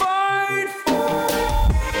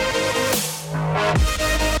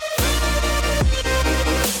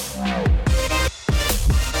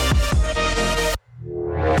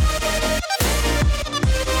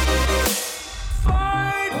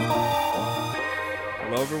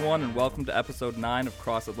Hello everyone and welcome to episode 9 of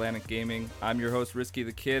Cross Atlantic Gaming. I'm your host Risky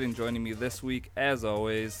the Kid, and joining me this week, as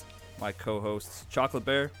always, my co-hosts Chocolate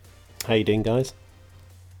Bear. How you doing, guys?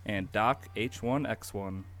 And Doc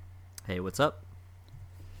H1X1. Hey, what's up?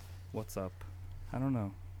 What's up? I don't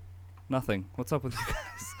know. Nothing. What's up with you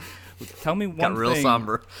guys? Tell me one Got real thing.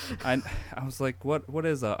 somber. I was like, what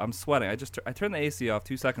is I'm sweating. I turned the AC off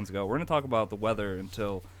 2 seconds ago. We're going to talk about the weather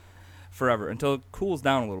until forever, until it cools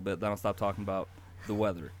down a little bit, then I'll stop talking about the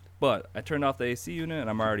weather. But I turned off the AC unit and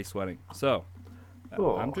I'm already sweating. So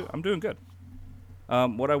I'm doing good.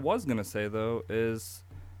 What I was gonna say though is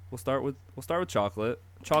we'll start with Chocolate.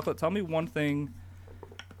 Chocolate, tell me one thing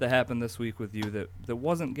that happened this week with you that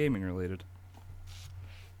wasn't gaming related.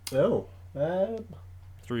 Threw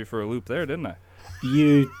you for a loop there, didn't I?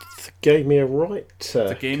 You gave me a right It's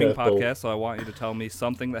a gaming curveball podcast, so I want you to tell me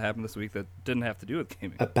something that happened this week that didn't have to do with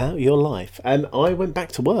gaming. about your life. I went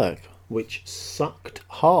back to work, which sucked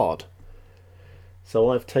hard. So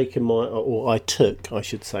I've taken I took, I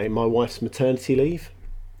should say, my wife's maternity leave.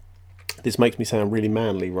 This makes me sound really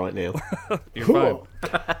manly right now. You're fine.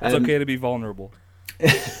 It's okay to be vulnerable.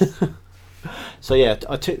 So yeah,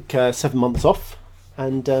 I took 7 months off,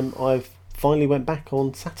 and I've finally went back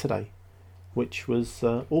on Saturday, which was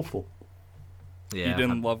awful. Yeah, You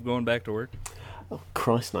didn't love going back to work? Oh,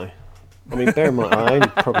 Christ, no. I mean, bear in mind, I only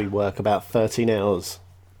probably work about 13 hours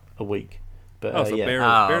a week. But So yeah,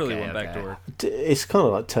 barely went back to work. it's kind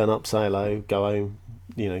of like turn up, say hello, go home.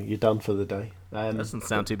 You know, you're done for the day. doesn't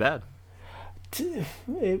sound too bad.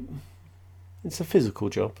 It's a physical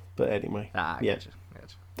job, but anyway. I Yeah. gotcha.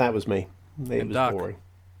 That was me. It And was Doc, boring.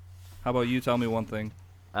 How about you? Tell me one thing.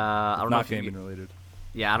 I don't know Not if you, gaming related.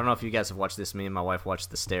 yeah, I don't know if you guys have watched this. Me and my wife watched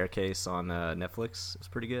The Staircase on Netflix. It's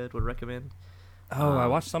pretty good. Would recommend. Oh, I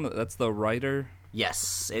watched some of that's the writer.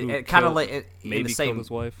 Yes, Who it kind of killed- like in Maybe the same. killed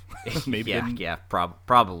his wife. Maybe yeah, didn't. yeah,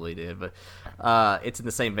 probably did, but it's in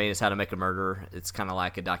the same vein as How to Make a Murder. It's kind of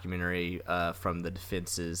like a documentary from the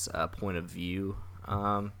defense's point of view,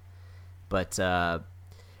 but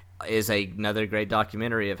is another great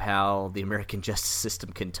documentary of how the American justice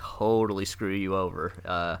system can totally screw you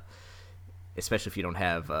over, especially if you don't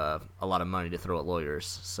have a lot of money to throw at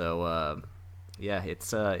lawyers. So yeah,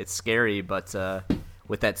 it's scary, but.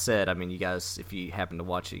 With that said, I mean, you guys, if you happen to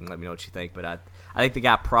watch it, you can let me know what you think. But I think the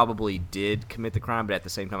guy probably did commit the crime, but at the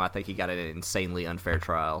same time, I think he got an insanely unfair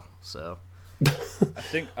trial. So I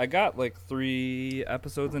think I got like 3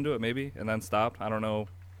 episodes into it, maybe, and then stopped. I don't know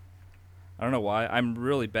why. I'm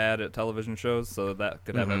really bad at television shows, so that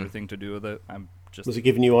could have everything to do with it. I'm just. Was it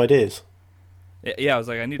giving you ideas? Yeah, I was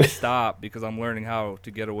like, I need to stop because I'm learning how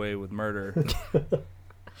to get away with murder.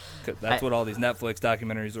 'Cause that's what all these Netflix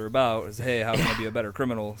documentaries are about. Is how can I be a better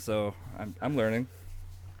criminal? So I'm learning.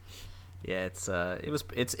 yeah, it's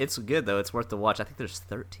good though. It's worth the watch. I think there's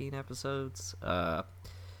 13 episodes.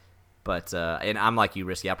 But and I'm like you,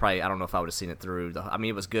 Risky. I don't know if I would have seen it through. I mean,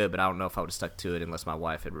 it was good, but I don't know if I would have stuck to it unless my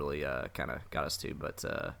wife had really kind of got us to. But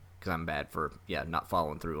because I'm bad for not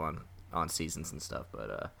following through on seasons and stuff.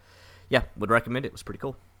 But yeah, would recommend it. It was pretty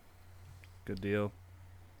cool. Good deal.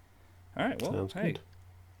 All right, well, Sounds hey. good.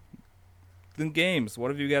 Then games.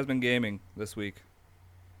 What have you guys been gaming this week?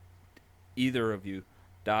 Either of you.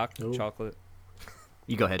 Doc, Oh. Chocolate.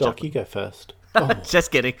 You go ahead, Doc, Chocolate. you go first. Oh,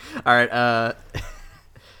 Just kidding. All right.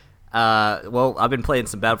 Well, I've been playing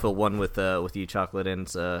some Battlefield 1 with you, Chocolate,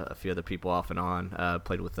 and a few other people off and on.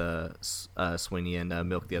 Played with Sweeney and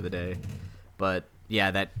Milk the other day. But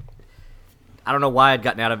yeah, I don't know why I'd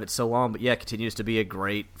gotten out of it so long, but yeah, it continues to be a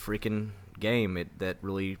great freaking game. That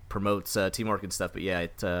really promotes teamwork and stuff. But yeah,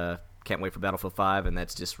 it can't wait for Battlefield 5, and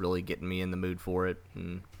that's just really getting me in the mood for it.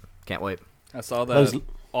 And can't wait. I saw that Those-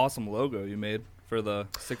 awesome logo you made for the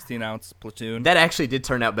 16-ounce platoon. That actually did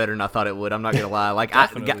turn out better than I thought it would. I'm not gonna lie. Like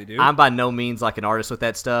Definitely, dude. I'm by no means like an artist with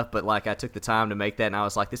that stuff, but like I took the time to make that, and I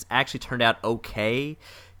was like, this actually turned out okay,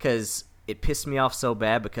 because it pissed me off so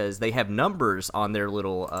bad because they have numbers on their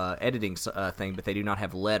little editing thing, but they do not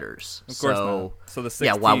have letters. Of course not. So the 16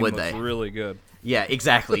 yeah, why would looks they? really good. Yeah,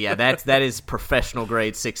 exactly. Yeah, that is professional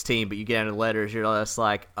grade 16. But you get into letters, you're just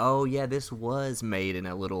like, oh yeah, this was made in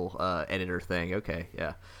a little editor thing. Okay,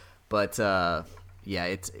 yeah, but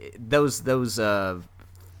yeah, those.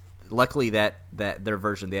 Luckily, that their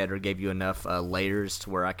version of the editor gave you enough layers to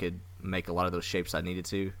where I could make a lot of those shapes I needed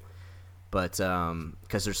to. But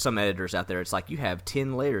because there's some editors out there, it's like you have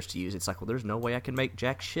 10 layers to use. It's like, well, there's no way I can make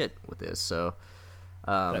jack shit with this. So.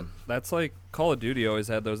 That's like Call of Duty always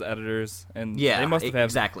had those editors, and Yeah, they must have had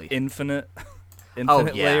exactly. infinite Oh,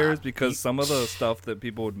 yeah. layers because some of the stuff that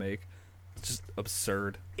people would make, just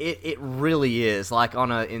absurd. It really is, like,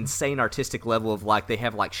 on an insane artistic level of, like, they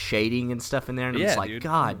have, like, shading and stuff in there, and I'm Yeah, just like, dude,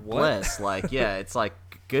 God what? bless. Like, yeah, it's like,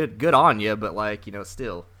 good on you, but, like,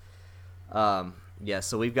 still. Yeah,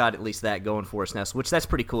 so we've got at least that going for us now, which that's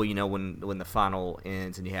pretty cool, when the final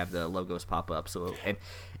ends and you have the logos pop up. So, and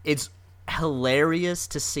it's hilarious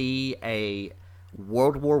to see a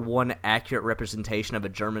World War I accurate representation of a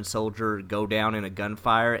German soldier go down in a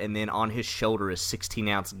gunfire, and then on his shoulder is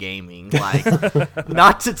 16-ounce gaming. Like,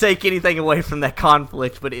 not to take anything away from that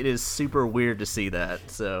conflict, but it is super weird to see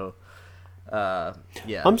that. So,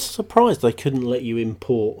 yeah. I'm surprised they couldn't let you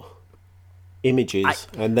import images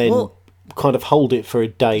and then kind of hold it for a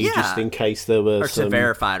day just in case there were to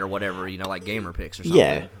verify it or whatever, like GamerPix or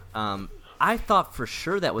something. Yeah. I thought for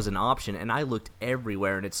sure that was an option, and I looked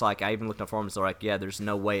everywhere, and it's like, I even looked on forums, they're like, yeah, there's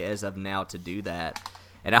no way as of now to do that.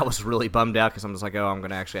 And I was really bummed out because I'm just like, oh, I'm going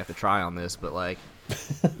to actually have to try on this. But, like,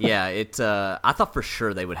 yeah, I thought for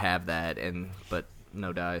sure they would have that, but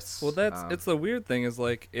no dice. Well, it's the weird thing is,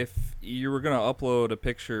 like, if you were going to upload a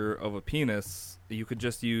picture of a penis, you could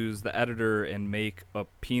just use the editor and make a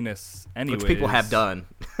penis anyways. Which people have done.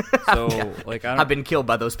 So, like, I've been killed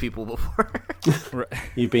by those people before.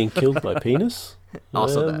 You've been killed by penis?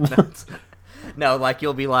 Also that. No, like,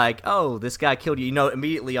 you'll be like, oh, this guy killed you.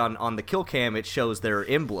 Immediately on the kill cam, it shows their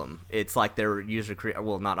emblem. It's like their user created,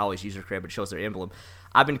 well, not always user created, but it shows their emblem.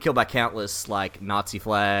 I've been killed by countless, like, Nazi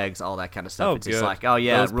flags, all that kind of stuff. Oh, it's good. just like, oh,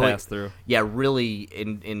 yeah, those really, pass through. Yeah, really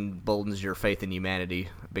emboldens your faith in humanity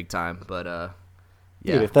big time. But,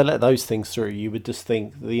 yeah, if they let those things through, you would just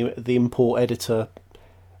think the import editor.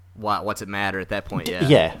 What's it matter at that point? Yeah.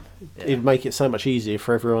 Yeah, it'd make it so much easier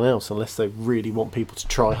for everyone else, unless they really want people to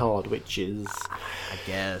try hard, which is, I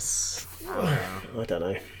guess, I don't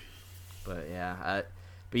know. But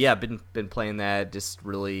yeah, been playing that. Just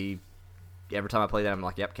really, every time I play that, I'm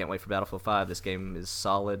like, yep, can't wait for Battlefield 5. This game is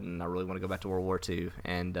solid, and I really want to go back to World War II.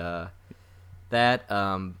 And then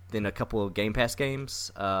a couple of Game Pass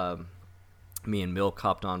games. Me and Milk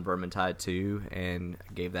hopped on Vermintide 2 and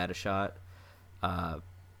gave that a shot.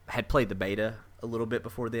 Had played the beta a little bit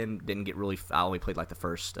before then. Didn't get really. I only played like the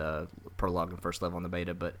first prologue and first level on the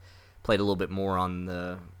beta, but played a little bit more on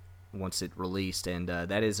the once it released. And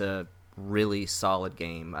that is a really solid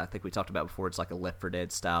game. I think we talked about before. It's like a Left 4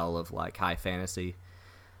 Dead style of like high fantasy.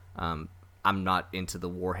 I'm not into the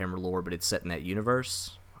Warhammer lore, but it's set in that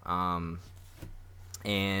universe. And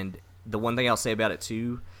the one thing I'll say about it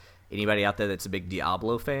too. Anybody out there that's a big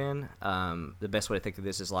Diablo fan, the best way to think of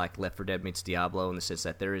this is like Left 4 Dead meets Diablo in the sense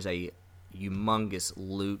that there is a humongous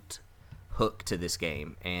loot hook to this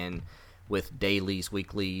game. And with dailies,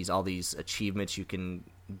 weeklies, all these achievements you can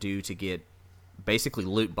do to get basically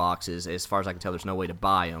loot boxes. As far as I can tell, there's no way to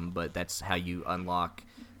buy them, but that's how you unlock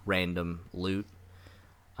random loot.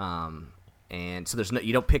 And so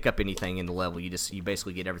you don't pick up anything in the level. You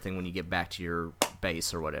basically get everything when you get back to your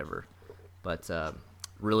base or whatever. But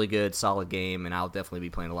really good, solid game, and I'll definitely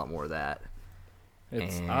be playing a lot more of that.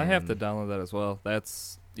 I have to download that as well.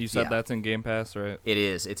 You said that's in Game Pass, right? It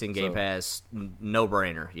is. It's in Game Pass. No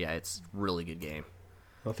brainer. Yeah, it's a really good game.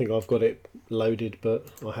 I think I've got it loaded, but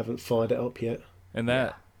I haven't fired it up yet. And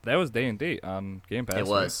that was day and date on Game Pass. It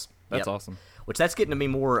was. Right? That's awesome. Which that's getting to be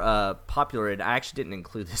more popular. And I actually didn't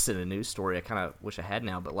include this in a news story. I kind of wish I had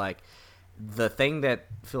now, but like the thing that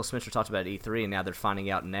Phil Spencer talked about at E3, and now they're finding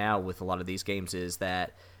out now with a lot of these games, is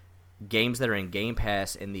that games that are in Game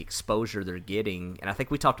Pass and the exposure they're getting, and I think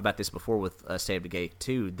we talked about this before with State of Decay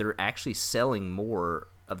 2, they're actually selling more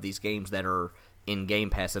of these games that are in Game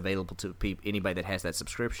Pass available to anybody that has that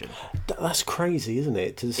subscription. That's crazy, isn't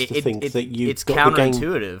it? To think that it's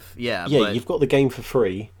counterintuitive. Yeah, you've got the game for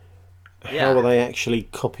free. How are they actually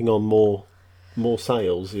copying on more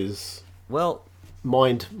sales is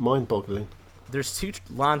mind-boggling. There's two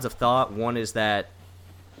lines of thought. One is that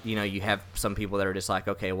you have some people that are just like,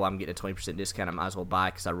 okay, well, I'm getting a 20% discount. I might as well buy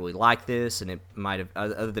it because I really like this. And it might have,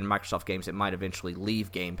 other than Microsoft games, it might eventually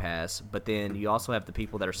leave Game Pass. But then you also have the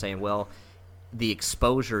people that are saying, well, the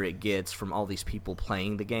exposure it gets from all these people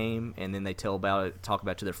playing the game, and then they talk about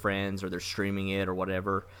it to their friends, or they're streaming it or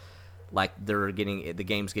whatever. Like the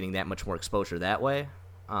game's getting that much more exposure that way.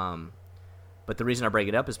 But the reason I bring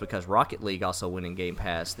it up is because Rocket League also went in Game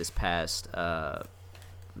Pass this past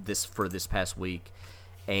week.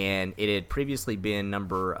 And it had previously been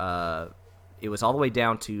it was all the way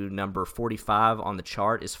down to number 45 on the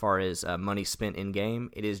chart as far as money spent in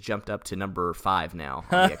game. It has jumped up to number 5 now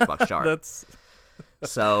on the Xbox chart. That's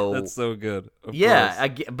so good. Yeah,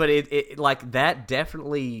 but it like that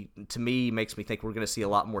definitely to me makes me think we're going to see a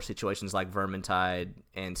lot more situations like Vermintide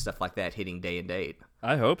and stuff like that hitting day and date.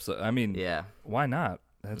 I hope so. I mean, yeah, why not?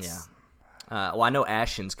 Well, I know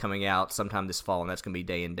Ashen's coming out sometime this fall, and that's going to be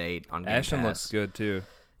day and date on Game Ashen Pass. looks good too.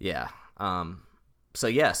 Yeah.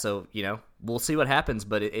 So we'll see what happens,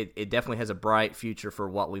 but it definitely has a bright future for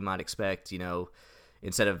what we might expect.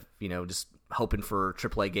 Instead of just hoping for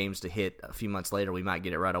AAA games to hit a few months later, we might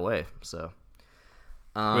get it right away. So,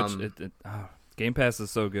 Game Pass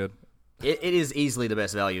is so good. It is easily the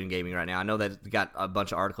best value in gaming right now. I know that it got a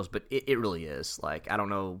bunch of articles, but it really is. Like, I don't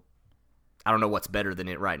know what's better than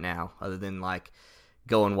it right now, other than like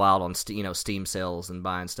going wild on Steam sales and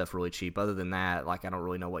buying stuff really cheap. Other than that, like, I don't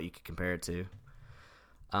really know what you could compare it to.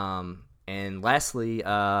 And lastly,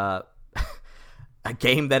 a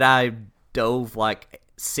game that I dove like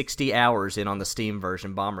 60 hours in on the Steam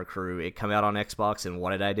version, Bomber Crew. It came out on Xbox, and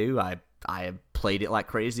what did I do? I played it like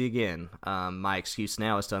crazy again. My excuse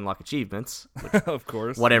now is to unlock achievements. Of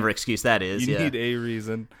course. Whatever excuse that is. You need a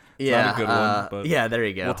reason. It's yeah. not a good one, but yeah, there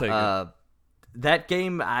you go. We'll take it. That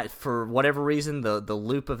game, for whatever reason, the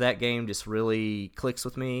loop of that game just really clicks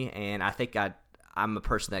with me, and I think I'm a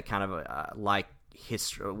person that kind of like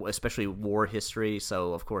history, especially war history.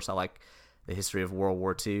 So of course I like the history of World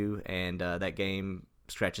War II, and that game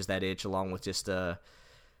scratches that itch, along with just a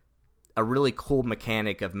really cool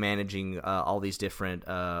mechanic of managing all these different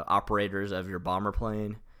operators of your bomber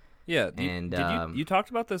plane. Yeah, and you talked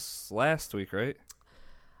about this last week, right?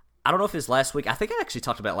 I don't know if it's last week. I think I actually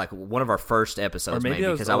talked about like one of our first episodes, or maybe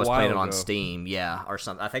because I was playing it on ago. Steam, or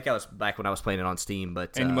something. I think I was back when I was playing it on Steam,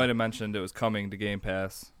 but and you might have mentioned it was coming to Game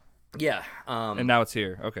Pass. Yeah, and now it's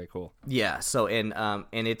here. Okay, cool. Yeah, so and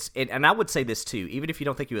I would say this too. Even if you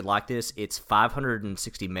don't think you would like this, it's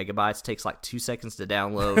 560 megabytes. Takes like 2 seconds to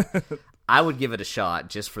download. I would give it a shot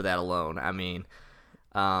just for that alone. I mean,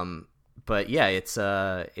 but yeah, it's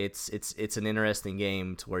an interesting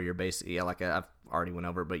game to where you're basically I've already went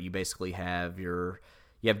over it, but you basically have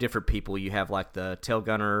different people. You have like the tail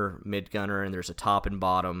gunner, mid gunner, and there's a top and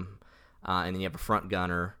bottom, and then you have a front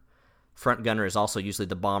gunner. Front gunner is also usually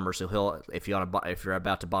the bomber, so if you're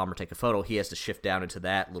about to bomb or take a photo, he has to shift down into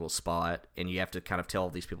that little spot, and you have to kind of tell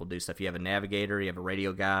these people to do stuff. You have a navigator, you have a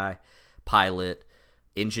radio guy, pilot,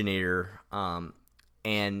 engineer,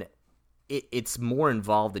 and it's more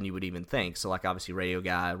involved than you would even think. So like obviously radio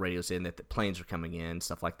guy, radio's in that the planes are coming in,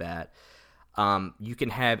 stuff like that. You can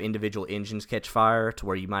have individual engines catch fire to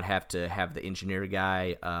where you might have to have the engineer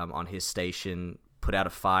guy on his station put out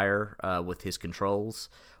a fire with his controls,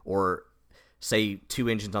 or say 2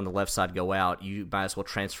 engines on the left side go out, you might as well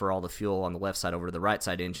transfer all the fuel on the left side over to the right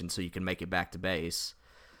side engine so you can make it back to base.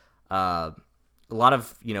 A lot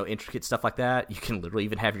of intricate stuff like that. You can literally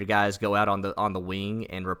even have your guys go out on the wing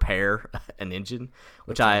and repair an engine,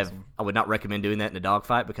 which I would not recommend doing that in a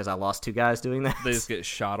dogfight because I lost 2 guys doing that. They just get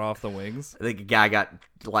shot off the wings. I think a guy got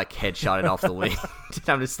like headshotted off the wing.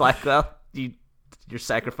 I'm just like, well, your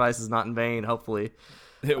sacrifice is not in vain. Hopefully,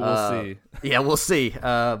 we'll see. Yeah, we'll see.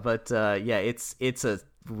 But it's a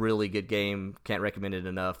really good game. Can't recommend it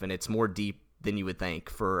enough, and it's more deep than you would think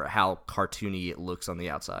for how cartoony it looks on the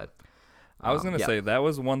outside. I was going to say, that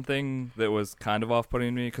was one thing that was kind of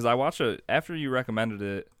off-putting me, because I watched it after you recommended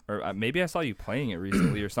it, or maybe I saw you playing it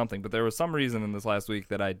recently or something, but there was some reason in this last week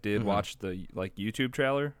that I did watch the YouTube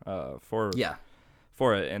trailer for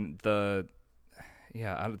it, and the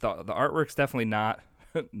artwork's definitely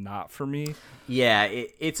not for me. Yeah,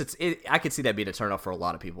 I could see that being a turnoff for a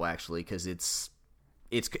lot of people, actually, because it's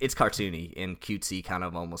cartoony and cutesy, kind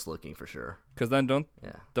of almost looking, for sure. Because then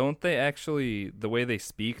don't they actually, the way they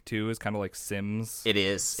speak too is kind of like Sims? It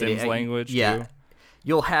is Sims language. Yeah, too?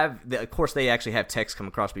 You'll have of course they actually have text come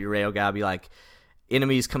across, but your radio guy will be like,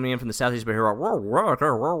 enemies coming in from the southeast, but here, and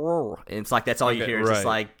it's like that's all you hear. It's just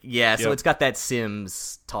like so it's got that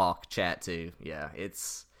Sims talk chat too. Yeah,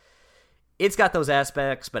 it's got those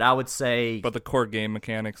aspects, but I would say, but the core game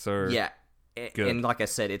mechanics are good. And like I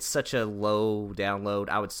said, it's such a low download.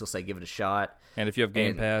 I would still say give it a shot. And if you have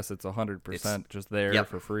Game Pass, it's 100% just there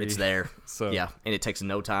for free. It's there. So yeah, and it takes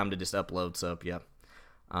no time to just upload. So yeah,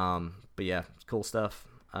 but yeah, it's cool stuff.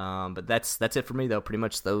 But that's it for me though. Pretty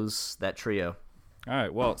much that trio. All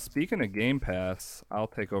right. Well, speaking of Game Pass, I'll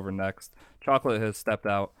take over next. Chocolate has stepped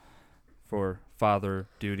out for father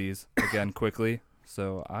duties again quickly,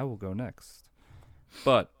 so I will go next.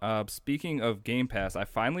 But speaking of Game Pass, I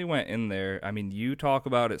finally went in there. I mean, you talk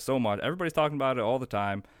about it so much. Everybody's talking about it all the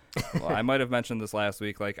time. Well, I might have mentioned this last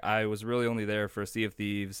week. Like, I was really only there for Sea of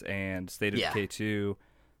Thieves and State of Decay 2.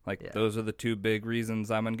 Like, those are the 2 big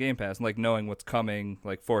reasons I'm on Game Pass. And, like, knowing what's coming,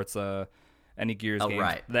 like Forza, any Gears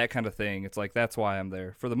games, that kind of thing. It's like, that's why I'm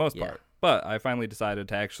there for the most part. But I finally decided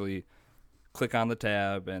to actually click on the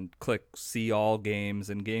tab and click See All Games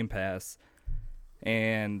in Game Pass.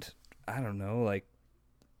 And, I don't know, like,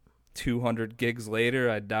 200 gigs later,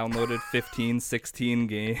 I downloaded 15, 16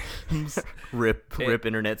 games. Rip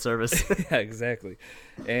internet service. Yeah, exactly.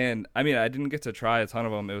 And I mean, I didn't get to try a ton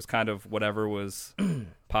of them. It was kind of whatever was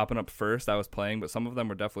popping up first I was playing, but some of them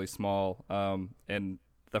were definitely small. And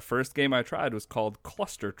the first game I tried was called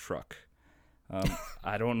Cluster Truck.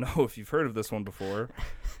 I don't know if you've heard of this one before.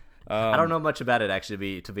 I don't know much about it,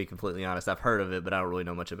 actually, to be completely honest. I've heard of it, but I don't really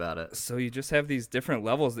know much about it. So you just have these different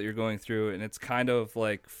levels that you're going through, and it's kind of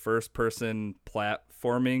like first-person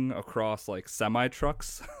platforming across like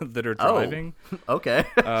semi-trucks that are driving. Oh, okay.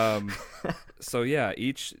 So yeah,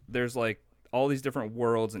 there's like all these different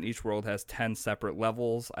worlds, and each world has 10 separate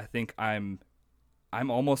levels. I think I'm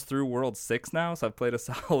almost through World 6 now, so I've played a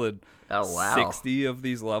solid 60 of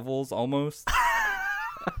these levels almost.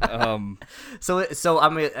 So I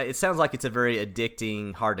mean, it sounds like it's a very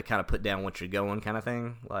addicting, hard to kind of put down once you're going kind of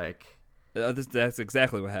thing. Like, that's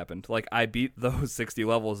exactly what happened. Like, I beat those 60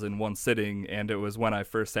 levels in one sitting, and it was when I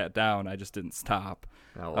first sat down. I just didn't stop.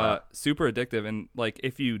 Oh, wow. Super addictive, and like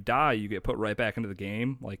if you die, you get put right back into the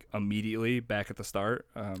game, like immediately back at the start.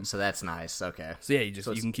 So that's nice. Okay. So yeah, you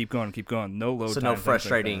can keep going. No load. So time, no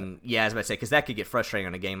frustrating. Like I was about to say, because that could get frustrating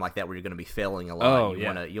on a game like that where you're going to be failing a lot. Oh, you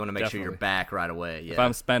want to make sure you're back right away. Yeah. If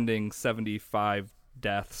I'm spending 75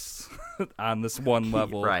 deaths on this one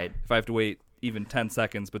level, right? If I have to wait even 10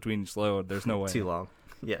 seconds between each load, there's no way. Too long.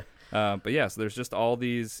 Yeah. But yeah, so there's just all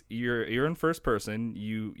these. You're in first person.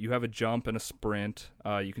 You have a jump and a sprint.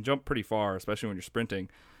 You can jump pretty far, especially when you're sprinting.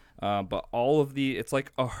 But it's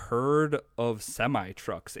like a herd of semi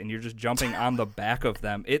trucks, and you're just jumping on the back of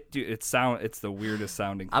them. It's the weirdest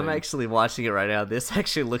sounding thing. I'm actually watching it right now. This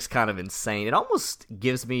actually looks kind of insane. It almost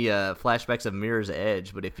gives me flashbacks of Mirror's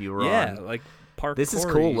Edge, but if you run, like Park. This is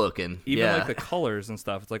cool looking. Even like the colors and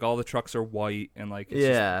stuff. It's like all the trucks are white and like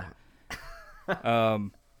it's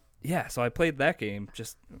yeah, so I played that game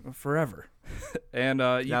just forever, and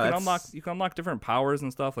you can unlock different powers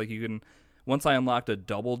and stuff. Like once I unlocked a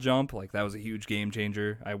double jump, like that was a huge game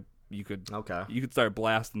changer. You could start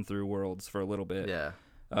blasting through worlds for a little bit. Yeah.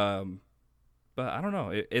 But I don't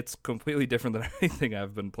know. It's completely different than anything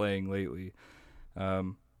I've been playing lately.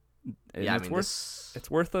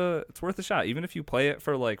 It's worth a shot, even if you play it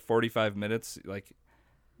for like 45 minutes. Like.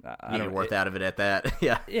 You're worth out of it at that.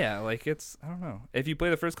 Yeah, like I don't know. If you play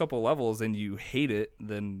the first couple of levels and you hate it,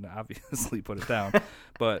 then obviously put it down.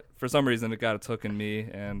 But for some reason, it got its hook in me,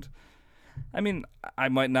 and I mean, I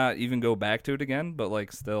might not even go back to it again, but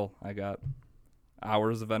like still, I got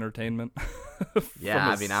hours of entertainment.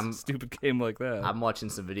 I'm stupid game like that. I'm watching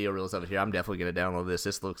some video reels of it here. I'm definitely gonna download this.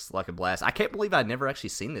 This looks like a blast. I can't believe I'd never actually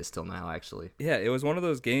seen this till now. Actually, yeah, it was one of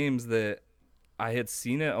those games that. I had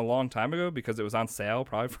seen it a long time ago because it was on sale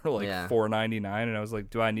probably for like $4.99, and I was like,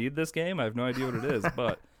 do I need this game? I have no idea what it is,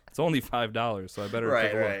 but it's only $5, so I better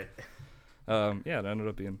take a look. Yeah, it ended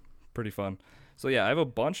up being pretty fun. So yeah, I have a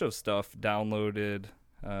bunch of stuff downloaded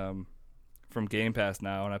from Game Pass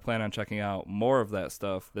now, and I plan on checking out more of that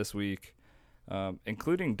stuff this week,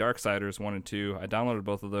 including Darksiders 1 and 2. I downloaded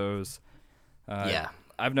both of those.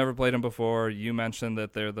 I've never played them before. You mentioned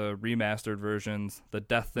that they're the remastered versions, the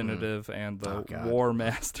Definitive and the War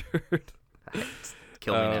Mastered.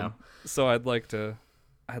 Kill me now. So I'd like to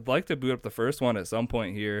boot up the first one at some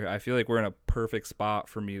point here. I feel like we're in a perfect spot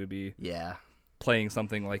for me to be playing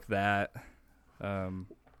something like that. I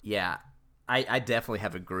definitely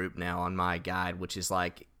have a group now on my guide, which is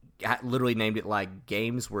like I literally named it like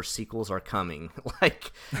games where sequels are coming.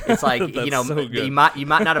 Like it's like so you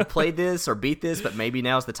might not have played this or beat this, but maybe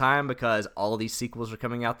now's the time because all of these sequels are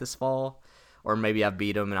coming out this fall. Or maybe I've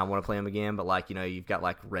beat them and I want to play them again. But like you've got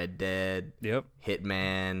like Red Dead,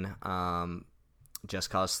 Hitman,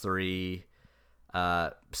 Just Cause 3.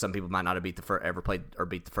 Some people might not have ever played or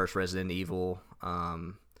beat the first Resident Evil.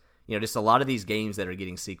 Just a lot of these games that are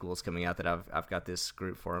getting sequels coming out that I've got this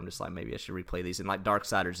group for. I'm just like, maybe I should replay these. And like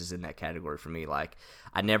Darksiders is in that category for me. Like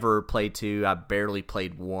I never played 2. I barely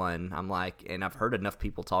played 1. I'm like, and I've heard enough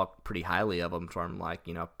people talk pretty highly of them. So I'm like,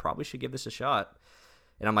 probably should give this a shot.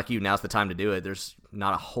 And I'm like, now's the time to do it. There's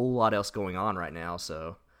not a whole lot else going on right now.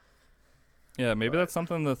 So yeah, maybe that's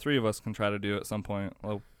something the three of us can try to do at some point.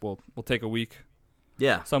 We'll take a week.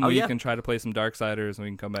 Yeah. Some week and try to play some Darksiders and we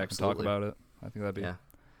can come back and talk about it. I think that'd be fun.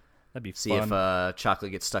 See if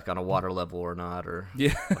Chocolate gets stuck on a water level or not, or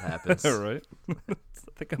what happens. Right. I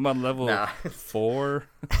think I'm on level 4.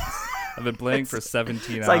 I've been playing for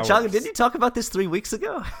 17 hours. It's like, Chocolate, didn't you talk about this 3 weeks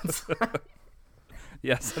ago?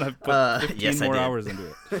 Yes, and I've put 15 more hours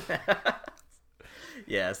into it.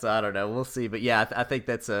 Yeah, so I don't know. We'll see. But yeah, I think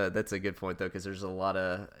that's a good point, though, because there's a lot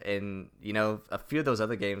of... And, a few of those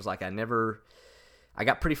other games, like I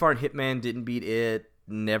got pretty far in Hitman, didn't beat it.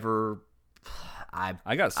 never.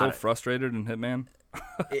 I got so frustrated in Hitman.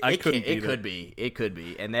 It could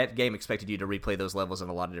be, and that game expected you to replay those levels in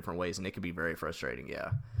a lot of different ways, and it could be very frustrating.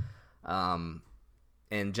 Yeah.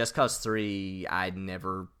 And Just Cause 3,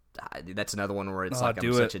 that's another one where it's like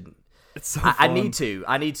I'm such a. It's so fun. I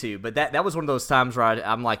need to, but that was one of those times where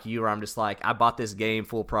I'm like you, where I'm just like, I bought this game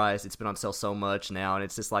full price. It's been on sale so much now, and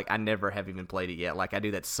it's just like I never have even played it yet. Like I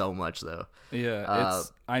do that so much though. Yeah,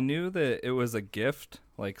 I knew that it was a gift.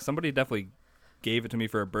 Like somebody definitely gave it to me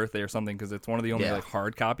for a birthday or something because it's one of the only like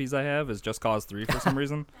hard copies I have is Just Cause 3 for some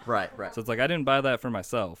reason. Right. So it's like I didn't buy that for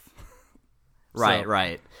myself.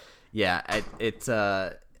 Right. Yeah,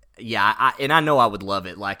 and I know I would love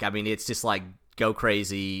it. Like I mean, it's just like. Go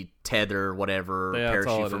crazy, tether, whatever,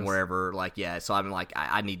 parachute from wherever. Like, yeah, so I'm like,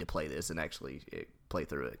 I need to play this and actually play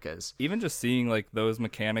through it because even just seeing like those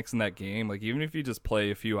mechanics in that game, like even if you just play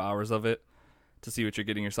a few hours of it to see what you're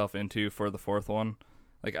getting yourself into for the fourth one,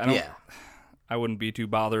 like I wouldn't be too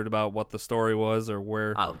bothered about what the story was or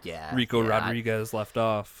where Rico Rodriguez left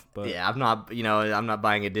off. But I'm not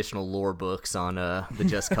buying additional lore books on the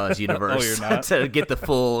Just Cause universe you're not? to get the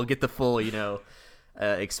full,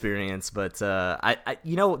 experience. But the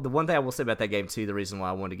one thing I will say about that game too, the reason why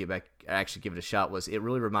I wanted to actually give it a shot was it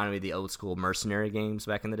really reminded me of the old school Mercenary games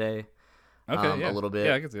back in the day. Okay, a little bit.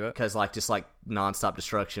 Yeah, I can see that. Because just nonstop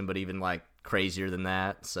destruction, but even like crazier than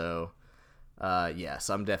that. So, so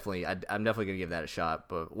I'm definitely gonna give that a shot.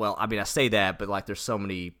 But I say that, but like there's so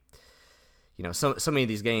many, so many of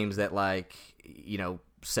these games that like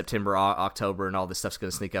September, October, and all this stuff's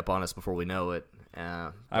gonna sneak up on us before we know it.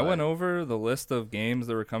 I went over the list of games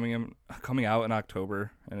that were coming out in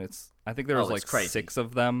October, and I think there was like crazy. 6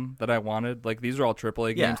 of them that I wanted. Like these are all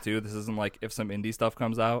AAA games too. This isn't like if some indie stuff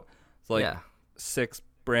comes out. It's like 6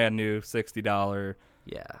 brand new $60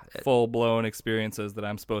 full blown experiences that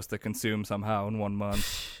I'm supposed to consume somehow in 1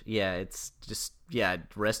 month. Yeah, it's just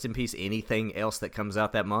rest in peace anything else that comes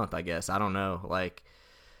out that month, I guess. I don't know. Like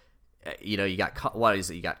you got what is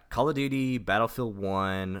it? You got Call of Duty, Battlefield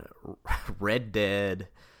 1, Red Dead.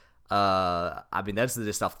 That's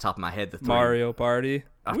just off the top of my head. The 3. Mario Party.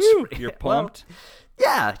 Woo, you're pumped.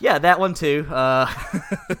 Well, yeah, that one too.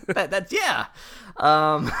 That's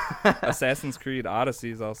Assassin's Creed Odyssey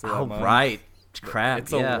is also that month. Right. Crap.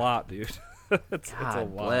 It's a lot, dude. it's a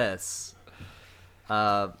lot. Bless.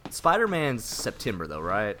 Spider-Man's September though,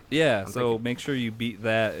 right? Yeah, make sure you beat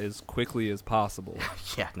that as quickly as possible.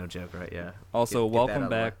 Yeah, no joke, right? Yeah. Also, welcome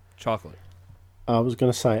back, Chocolate. I was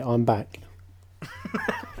going to say, I'm back.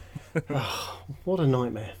 What a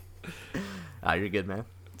nightmare. You're good, man.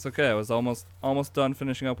 It's okay. I was almost done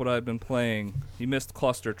finishing up what I'd been playing. You missed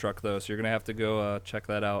Cluster Truck, though, so you're going to have to go check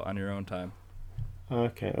that out on your own time.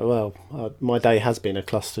 Okay, well, my day has been a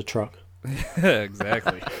cluster truck.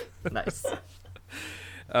 Exactly. Nice.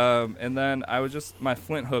 And then my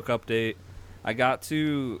Flint Hook update.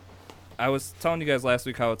 I was telling you guys last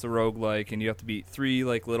week how it's a roguelike and you have to beat 3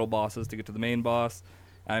 like little bosses to get to the main boss.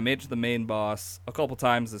 And I made it to the main boss a couple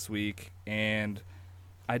times this week and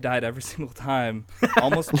I died every single time.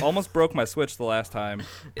 Almost broke my Switch the last time.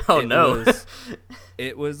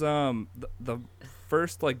 It was the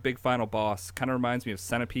first like big final boss kind of reminds me of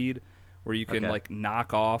Centipede, where you can like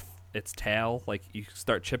knock off its tail, like you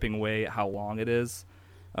start chipping away at how long it is.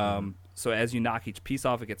 So as you knock each piece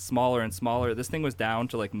off, it gets smaller and smaller. This thing was down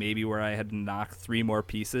to like maybe where I had to knock 3 more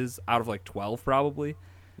pieces out of like 12 probably.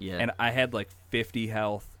 Yeah. And I had like 50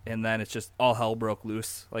 health, and then it's just all hell broke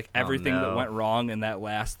loose. Like everything that went wrong in that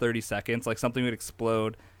last 30 seconds, like something would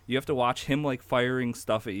explode. You have to watch him like firing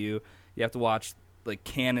stuff at you. You have to watch like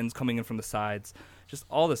cannons coming in from the sides, just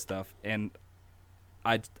all this stuff. And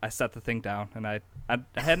I set the thing down, and I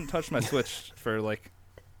hadn't touched my Switch for like,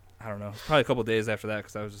 I don't know, probably a couple days after that,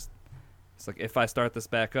 because I was it's like, if I start this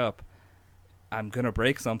back up, I'm gonna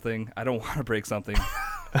break something. I don't want to break something,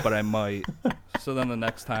 but I might. So then the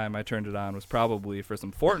next time I turned it on was probably for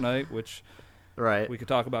some Fortnite, which we could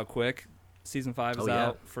talk about quick. Season 5 is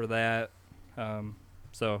out for that.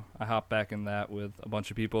 So I hopped back in that with a bunch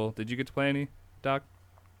of people. Did you get to play any, Doc?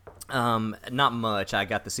 Not much. I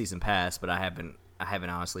got the season pass, but I haven't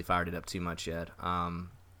honestly fired it up too much yet.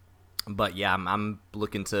 But yeah, I'm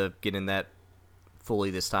looking to get in that fully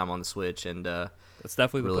this time on the Switch, and that's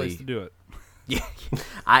definitely the place to do it. Yeah,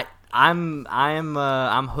 I'm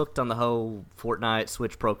hooked on the whole Fortnite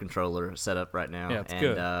Switch Pro controller setup right now. Yeah, it's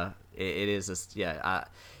good. It is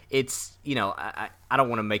it's I don't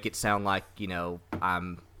want to make it sound like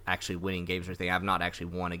I'm actually winning games or anything. I've not actually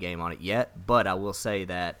won a game on it yet, but I will say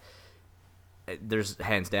that there's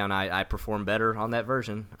hands down I perform better on that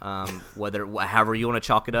version. However you want to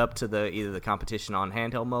chalk it up to either the competition on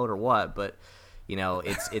handheld mode or what, but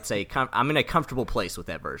I'm in a comfortable place with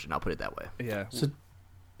that version. I'll put it that way. Yeah.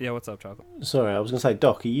 Yeah, what's up, Chocolate? Sorry, I was going to say,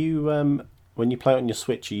 Doc, are you when you play it on your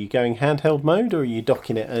Switch, are you going handheld mode or are you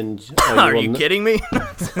docking it and? Are you kidding me?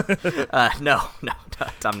 No,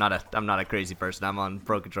 I'm not a crazy person. I'm on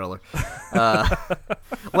Pro Controller.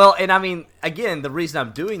 Well, and I mean, again, the reason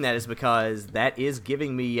I'm doing that is because that is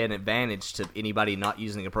giving me an advantage to anybody not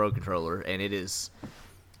using a Pro Controller, and it is.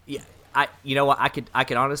 Yeah, you know what? I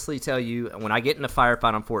could honestly tell you when I get in a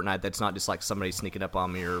firefight on Fortnite, that's not just like somebody sneaking up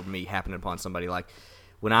on me or me happening upon somebody. Like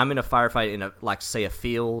when I'm in a firefight in say a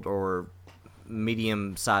field or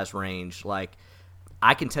medium-sized range, like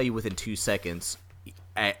I can tell you within 2 seconds,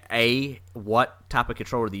 A, what type of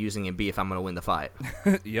controller they're using, and B, if I'm going to win the fight.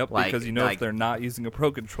 Yep, because if they're not using a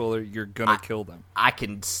Pro Controller, you're going to kill them. I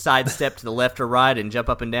can sidestep to the left or right and jump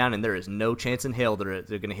up and down, and there is no chance in hell they're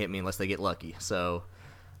going to hit me unless they get lucky. So,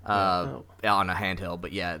 on a handheld.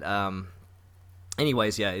 But yeah,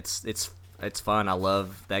 anyways, yeah, it's fun. I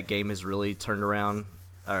love that game has really turned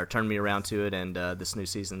me around to it, and this new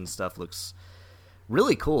season stuff looks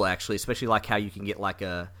really cool, actually, especially like how you can get like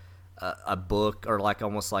a book or like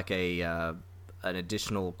almost like an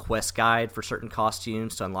additional quest guide for certain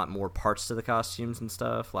costumes to unlock more parts to the costumes and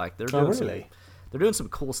stuff. Like they're doing some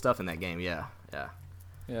cool stuff in that game. Yeah.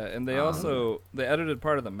 Yeah, and they they edited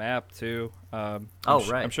part of the map too. Right.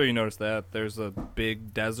 I'm sure you noticed that. There's a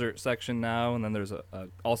big desert section now, and then there's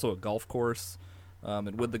also a golf course.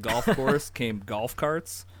 And with the golf course came golf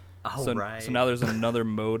carts. Right. So now there's another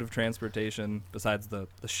mode of transportation besides the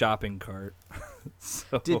shopping cart.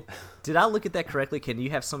 Did I look at that correctly? Can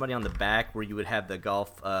you have somebody on the back where you would have the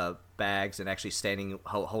golf bags and actually standing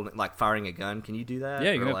holding like firing a gun? Can you do that?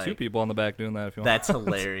 Yeah, you can have two people on the back doing that if you want. That's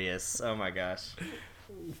hilarious. Oh my gosh.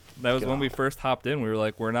 That was when we first hopped in. We were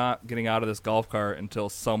like, we're not getting out of this golf cart until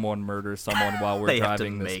someone murders someone while we're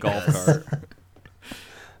driving this golf cart.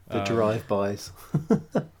 The drive-bys.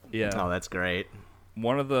 Yeah. Oh, that's great.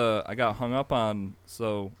 I got hung up on,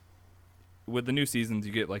 so with the new seasons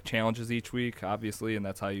you get like challenges each week, obviously, and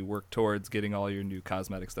that's how you work towards getting all your new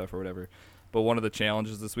cosmetic stuff or whatever. But one of the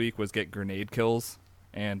challenges this week was get grenade kills,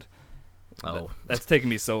 and that's taken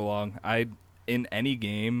me so long. In any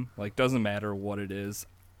game, like doesn't matter what it is,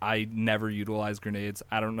 I never utilize grenades.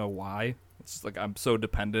 I don't know why. It's just like I'm so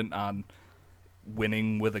dependent on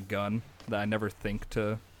winning with a gun that I never think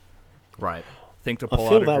to pull out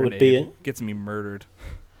a grenade. Gets me murdered.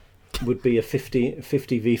 Would be a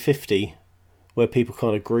 50v50 where people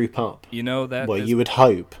kind of group up. You know that. Well, you would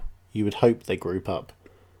hope they group up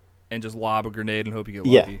and just lob a grenade and hope you get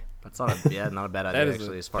lucky. Yeah. That's not a bad idea,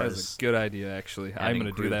 actually. That is a good idea, actually. I'm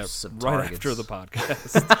going to do that right after the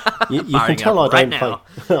podcast. you can tell I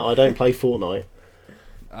don't play Fortnite.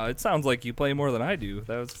 It sounds like you play more than I do.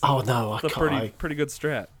 That's a pretty good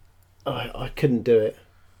strat. I couldn't do it.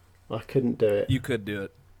 You could do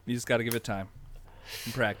it. You just got to give it time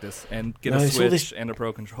and practice and get a Switch and a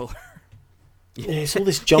Pro Controller. Yeah, it's all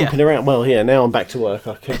this jumping around. Well, yeah, now I'm back to work.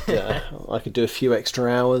 I could do a few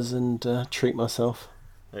extra hours and treat myself.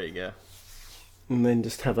 There you go. And then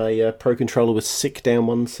just have a Pro Controller with sick down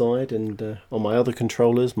one side, and on my other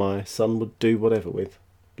controllers, my son would do whatever with.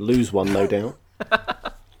 Lose one, no doubt.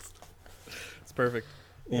 It's perfect.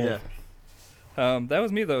 Yeah. That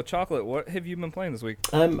was me, though. Chocolate, what have you been playing this week?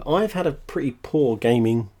 I've had a pretty poor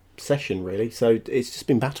gaming session, really, so it's just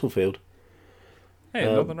been Battlefield. Hey,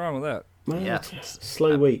 nothing wrong with that. Well,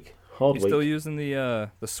 slow week. Hard week. You still using the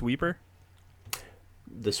sweeper?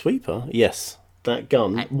 The sweeper? Yes. That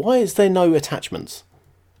gun. Why is there no attachments?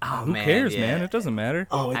 Oh, who cares, man? It doesn't matter.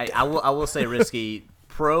 I will say, Risky,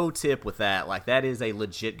 pro tip with that, like that is a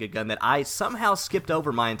legit good gun that I somehow skipped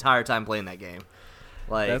over my entire time playing that game.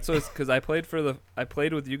 Like that's because I played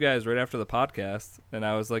with you guys right after the podcast, and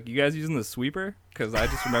I was like, "You guys using the sweeper?" Because I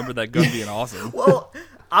just remembered that gun being awesome. Well,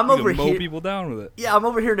 I'm you over can here. Mow people down with it. Yeah, I'm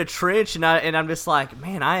over here in a trench, and I'm just like,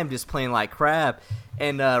 man, I am just playing like crap.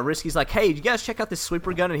 And Risky's like, hey, you guys check out this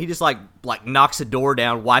sweeper gun? And he just like knocks a door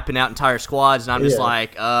down, wiping out entire squads. And I'm just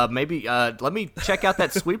like, maybe let me check out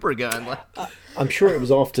that sweeper gun. I'm sure it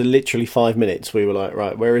was after literally 5 minutes we were like,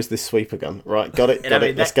 right, where is this sweeper gun? Right, got it,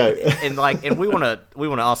 let's go. And we want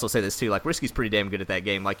to also say this too. Like Risky's pretty damn good at that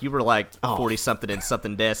game. Like you were like 40 something and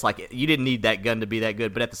something deaths. Like you didn't need that gun to be that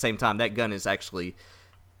good, but at the same time, that gun is actually.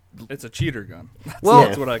 It's a cheater gun.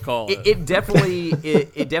 That's what I call it. It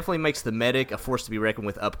definitely makes the medic a force to be reckoned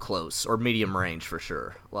with up close or medium range for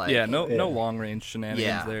sure. Like no long range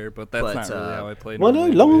shenanigans there, but that's not really how I played. Well, no,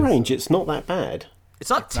 long range, it's not that bad. It's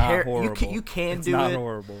not terrible. horrible. You can it's do not it.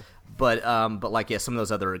 Horrible. But like, yeah, some of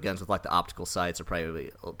those other guns with like the optical sights are probably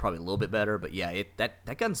a little bit better. But yeah,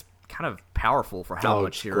 that gun's kind of powerful for how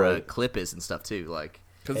much your clip is and stuff too. Like,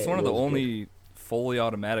 because it's one of the only fully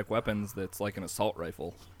automatic weapons that's like an assault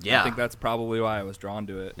rifle. Yeah, I think that's probably why I was drawn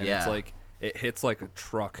to it. And yeah, it's like it hits like a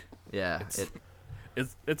truck. Yeah,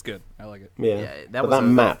 it's good. I like it. Yeah, that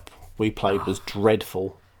map we played was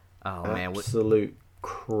dreadful. Oh man, absolute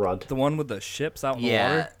crud. The one with the ships out in the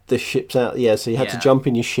water? The ships out, so you had to jump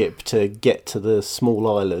in your ship to get to the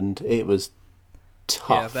small island. It was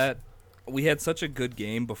tough. Yeah, we had such a good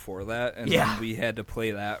game before that, and then we had to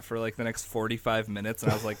play that for like the next 45 minutes,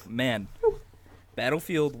 and I was like, man,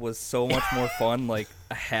 Battlefield was so much more fun like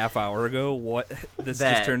a half hour ago. What? This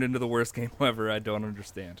just turned into the worst game ever. I don't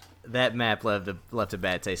understand. That map left a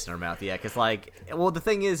bad taste in our mouth. Yeah, because like, well, the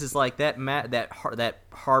thing is like that map, that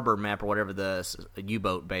harbor map or whatever, the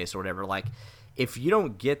U-boat base or whatever. Like, if you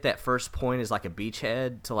don't get that first point as like a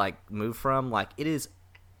beachhead to like move from, like it is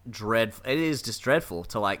dreadful. It is just dreadful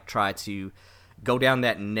to like try to go down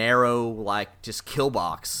that narrow like just kill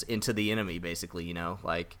box into the enemy, basically. You know,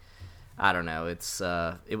 like. I don't know.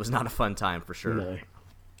 It was not a fun time for sure. No.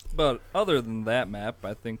 But other than that map,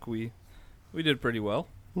 I think we did pretty well.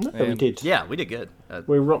 No, we did. Yeah, we did good.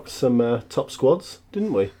 We rocked some top squads,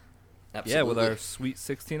 didn't we? Absolutely. Yeah, with our sweet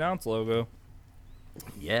 16-ounce logo.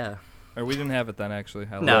 Yeah. Or we didn't have it then, actually.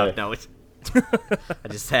 No. I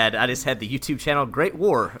just had the YouTube channel Great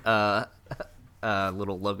War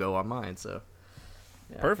little logo on mine. So.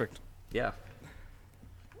 Yeah. Perfect. Yeah.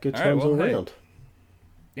 Good times all around.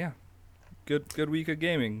 Yeah. Good week of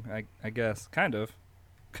gaming, I guess. Kind of.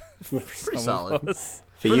 Pretty solid.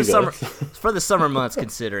 For you guys. For the summer months,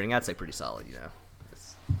 considering, I'd say pretty solid, you know.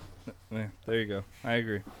 Yeah, there you go. I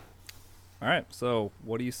agree. All right, so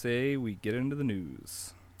what do you say we get into the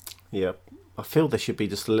news? Yeah. I feel there should be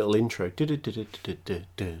just a little intro.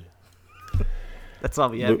 That's all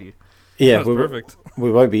we have you. Yeah, perfect.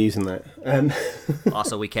 We won't be using that.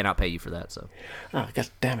 Also, we cannot pay you for that, so. Oh, god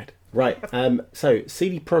damn it. Right, so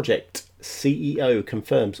CD Projekt CEO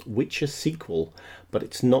confirms Witcher sequel, but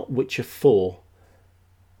it's not Witcher 4.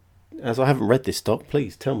 As I haven't read this, Doc,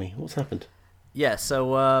 please tell me, what's happened? Yeah,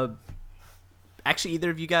 so, actually,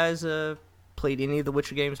 either of you guys played any of the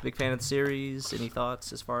Witcher games? Big fan of the series? Any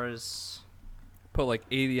thoughts as far as... Put like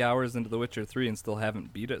 80 hours into The Witcher 3 and still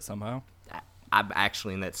haven't beat it somehow. I'm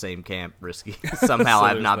actually in that same camp, Risky. Somehow So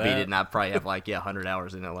I've not that. beat it, and I probably have 100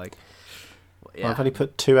 hours in it, Yeah. I've only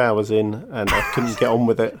put 2 hours in, and I couldn't get on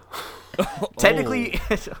with it. Technically,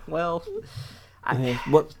 well...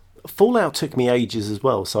 Fallout took me ages as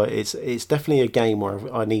well, so it's definitely a game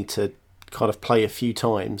where I need to kind of play a few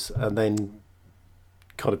times and then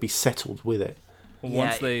kind of be settled with it. Well,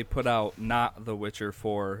 once they put out not The Witcher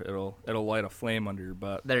 4, it'll light a flame under your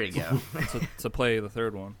butt. There you go. to play the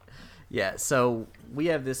third one. Yeah, so we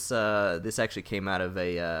have this. This actually came out of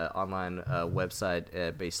a online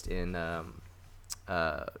website based in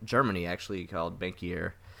Germany, actually, called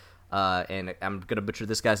Bankier. And I'm going to butcher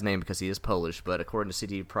this guy's name because he is Polish, but according to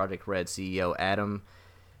CD Projekt Red CEO Adam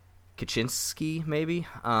Kaczynski, maybe?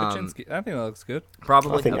 Kaczynski. I think that looks good.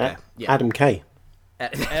 Probably. I think okay. Adam K.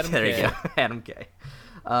 Adam there K. you go. Adam K.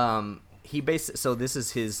 So this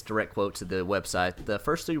is his direct quote to the website. The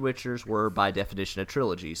first 3 Witchers were by definition a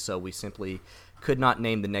trilogy, so we simply could not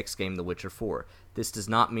name the next game The Witcher 4. This does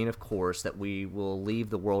not mean, of course, that we will leave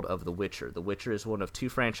the world of The Witcher. The Witcher is one of 2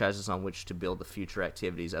 franchises on which to build the future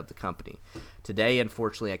activities of the company. Today,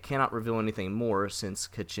 unfortunately, I cannot reveal anything more since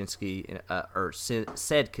Kaczynski,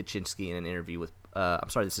 said Kaczynski in an interview with, I'm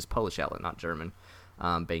sorry, this is Polish outlet, not German,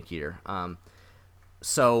 Bankier.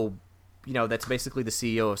 So, that's basically the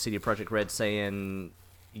CEO of CD Projekt Red saying,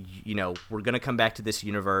 we're going to come back to this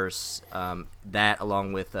universe. That,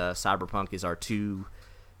 along with Cyberpunk, is our 2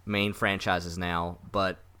 main franchises now,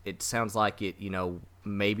 but it sounds like it,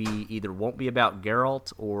 maybe either won't be about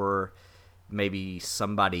Geralt or maybe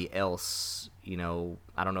somebody else.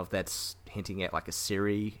 I don't know if that's hinting at like a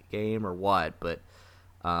Ciri game or what, but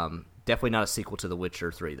definitely not a sequel to The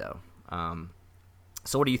Witcher 3, though.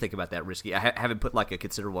 So what do you think about that, Risky? I haven't put like a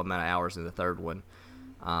considerable amount of hours in the third one.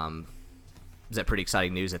 Is that pretty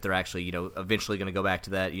exciting news that they're actually, eventually going to go back to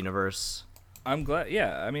that universe? I'm glad.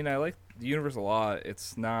 Yeah, I mean, I like the universe a lot.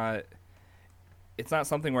 It's not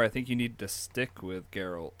something where I think you need to stick with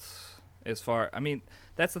Geralt. That's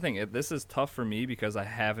the thing. This is tough for me because I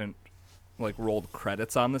haven't rolled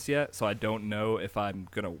credits on this yet, so I don't know if I'm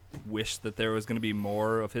gonna wish that there was gonna be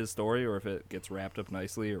more of his story or if it gets wrapped up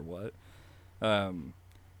nicely or what. But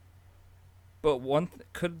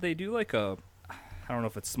could they do how I don't know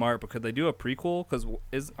if it's smart, but could they do a prequel? Because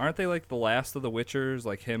aren't they like the last of the Witchers,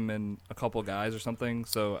 like him and a couple guys or something?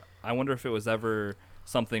 So I wonder if it was ever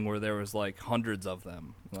something where there was like hundreds of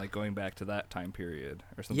them, like going back to that time period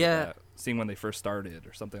or something like that. Seeing when they first started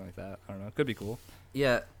or something like that. I don't know. It could be cool.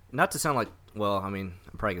 Yeah, not to sound like, well, I mean,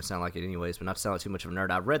 I'm probably going to sound like it anyways, but not to sound like too much of a nerd.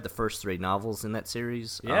 I read the first 3 novels in that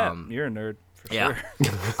series. Yeah, you're a nerd for sure.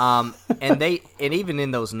 And even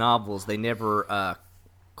in those novels, they never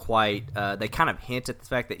quite, they kind of hint at the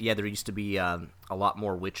fact that, there used to be a lot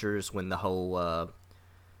more Witchers when the whole,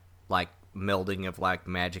 like, melding of, like,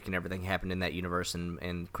 magic and everything happened in that universe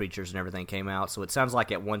and creatures and everything came out. So it sounds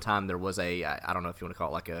like at one time there was I don't know if you want to call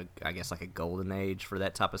it like a golden age for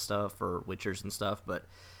that type of stuff, for Witchers and stuff, but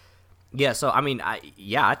yeah, so I mean, I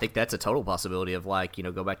think that's a total possibility of, like,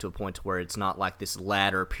 go back to a point where it's not like this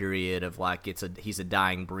latter period of, like, he's a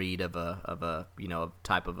dying breed of a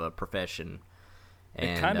type of a profession.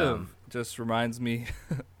 And, it kind of just reminds me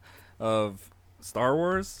of Star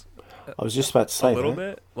Wars. I was just about to say a little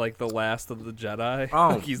bit, like the Last of the Jedi.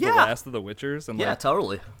 Oh, like he's the last of the Witchers, and like,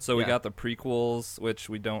 totally. So we got the prequels, which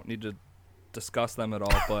we don't need to discuss them at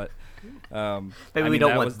all, but maybe we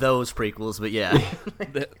don't want those prequels, but yeah.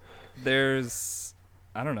 There's,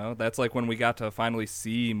 I don't know, that's like when we got to finally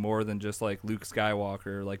see more than just like Luke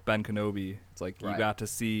Skywalker, like Ben Kenobi. It's like you got to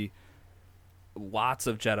see lots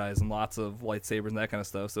of Jedis and lots of lightsabers and that kind of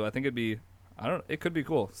stuff. So I think it could be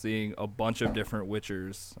cool seeing a bunch of different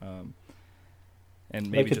Witchers, and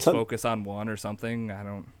maybe just focus on one or something.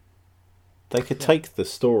 They could take the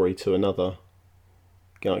story to another,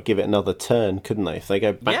 give it another turn, couldn't they? If they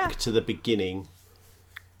go back to the beginning,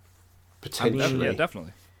 potentially.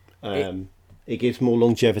 Definitely. It gives more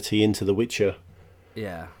longevity into the Witcher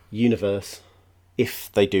universe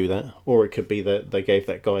if they do that. Or it could be that they gave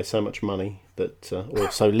that guy so much money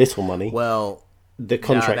or so little money. Well, the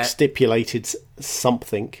contract stipulated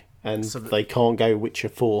something, and they can't go Witcher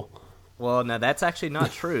 4. Well, no, that's actually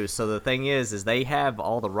not true. So the thing is they have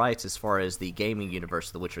all the rights as far as the gaming universe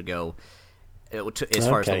of The Witcher go, as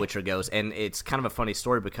far as The Witcher goes. And it's kind of a funny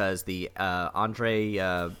story because the Andre,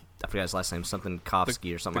 I forgot his last name, something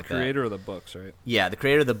Kovsky or something like that. The creator of the books, right? Yeah, the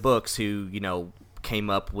creator of the books who,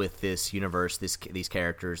 came up with this universe, these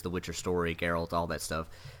characters, the Witcher story, Geralt, all that stuff.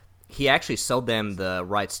 He actually sold them the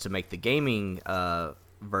rights to make the gaming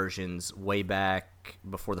versions way back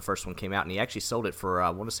before the first one came out, and he actually sold it for,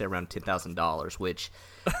 I want to say, around $10,000, which,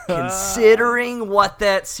 considering what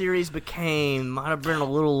that series became, might have been a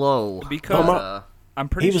little low. Because I'm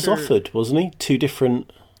pretty sure... He was offered, wasn't he? 2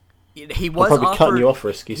 different... He was probably offered... cutting you off,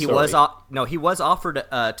 Risky, sorry. He was offered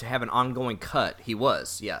to have an ongoing cut. He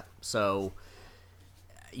was, yeah. So,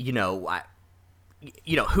 who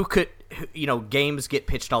could... games get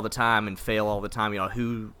pitched all the time and fail all the time.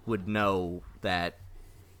 Who would know that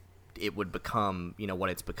it would become, what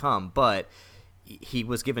it's become? But he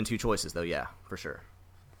was given 2 choices, though. Yeah, for sure.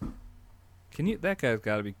 That guy's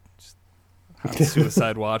got to be just on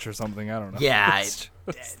suicide watch or something. I don't know. Yeah,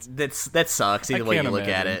 that sucks. Either way you look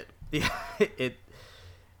at it. Yeah,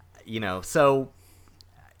 So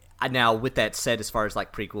now with that said, as far as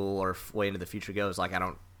like prequel or way into the future goes, like I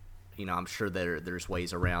don't. I'm sure there's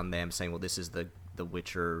ways around them saying, well, this is the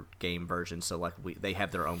Witcher game version, so like they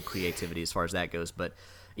have their own creativity as far as that goes. But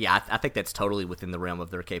yeah, I think that's totally within the realm of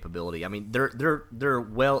their capability. I mean, they're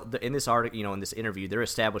well in this article, in this interview, they're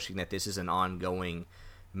establishing that this is an ongoing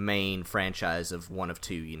main franchise of one of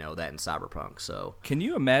 2, that and Cyberpunk. So can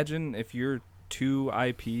you imagine if your 2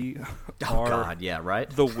 IP oh god, yeah, right?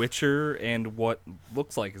 The Witcher and what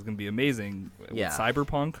looks like is going to be amazing. Yeah.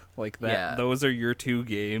 Cyberpunk, like that. Yeah. Those are your 2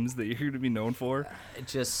 games that you're going to be known for.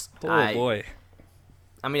 Boy.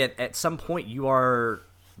 I mean, at some point you are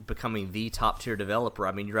becoming the top tier developer.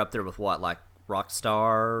 I mean, you're up there with what, like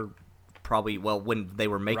Rockstar, probably. Well, when they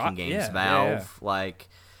were making games, Valve, like,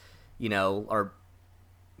 or.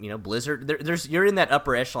 Blizzard. You're in that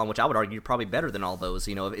upper echelon, which I would argue you're probably better than all those.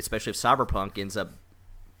 Especially if Cyberpunk ends up,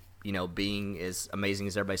 being as amazing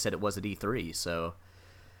as everybody said it was at E3. So,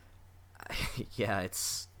 yeah,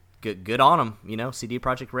 it's good on them. CD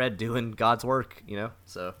Projekt Red doing God's work.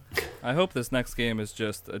 So. I hope this next game is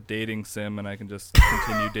just a dating sim, and I can just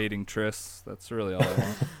continue dating Triss. That's really all I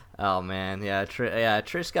want. Oh man, yeah,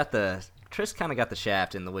 Triss kind of got the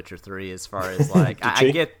shaft in The Witcher 3 as far as like I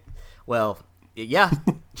get. Well. Yeah,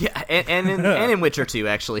 and in Witcher 2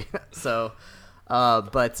 actually. So,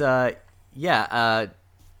 his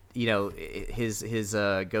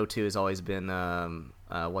go-to has always been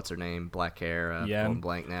what's her name, black hair, going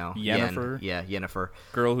blank now. Yennefer. Yennefer.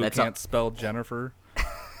 Girl who can't spell Jennifer.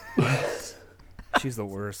 She's the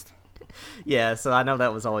worst. Yeah, so I know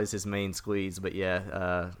that was always his main squeeze, but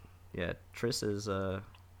yeah, Yeah, Triss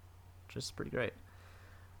is pretty great.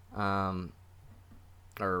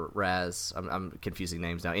 Or Raz. I'm confusing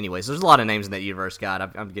names now. Anyways, there's a lot of names in that universe.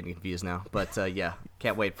 God, I'm getting confused now. But yeah,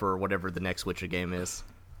 can't wait for whatever the next Witcher game is.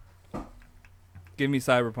 Give me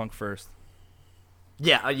Cyberpunk first.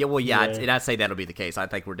 Yeah. Well, yeah. Yeah. And I'd say that'll be the case. I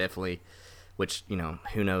think we're definitely, which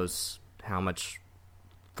who knows how much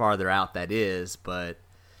farther out that is, but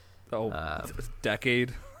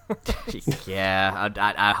Decade. yeah,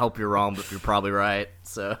 I hope you're wrong, but you're probably right.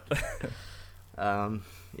 So,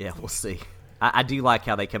 yeah, we'll see. I do like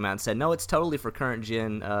how they come out and said, no, it's totally for current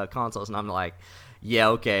gen consoles, and I'm like, yeah,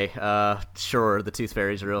 okay, sure, the Tooth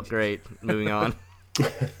Fairy's real great. Moving on.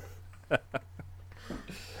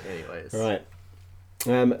 Anyways,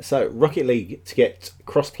 Right. So Rocket League to get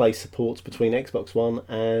cross-play support between Xbox One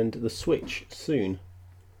and the Switch soon.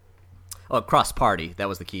 oh, cross-party. That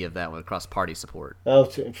was the key of that one. Cross-party support. Oh,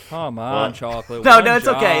 Come on, Chocolate. No, One it's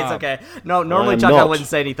okay. It's job. okay. No, normally I'm Chuck, I not. wouldn't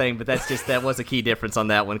say anything, but that was a key difference on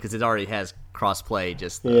that one because it already has cross-play.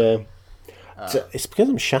 Just yeah. It's because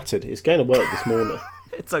I'm shattered. It's going to work this morning.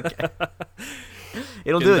 it's okay.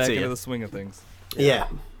 It'll Getting do it back to into you. the swing of things. Yeah,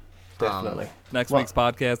 definitely. Next Well- week's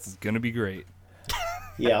podcast is going to be great.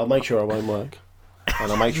 Yeah, I'll make sure I won't work.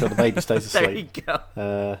 And I'll make sure the baby stays There you asleep.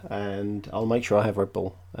 go. And I'll make sure I have Red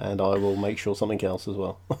Bull. And I will make sure something else as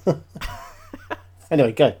well.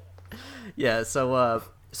 Anyway, go. Yeah, so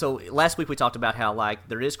last week we talked about how like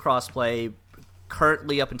there is crossplay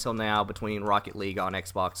currently up until now between Rocket League on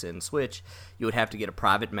Xbox and Switch. You would have to get a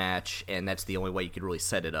private match, and that's the only way you could really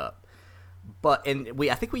set it up. But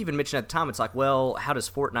I think we even mentioned at the time, it's like, well, how does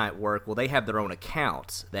Fortnite work? Well, they have their own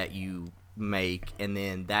account that you make, and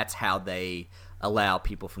then that's how they allow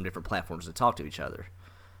people from different platforms to talk to each other.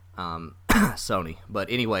 Sony. But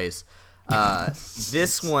anyways,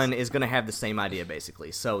 this one is going to have the same idea,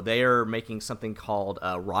 basically. So they are making something called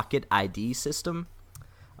a Rocket ID system.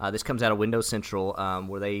 This comes out of Windows Central,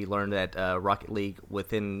 where they learned that Rocket League,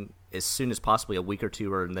 within as soon as possibly a week or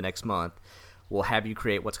two or in the next month, will have you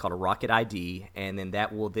create what's called a Rocket ID, and then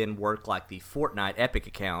that will then work like the Fortnite Epic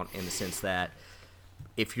account in the sense that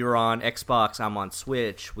if you're on Xbox, I'm on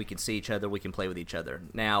Switch, we can see each other, we can play with each other.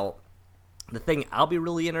 Now, the thing I'll be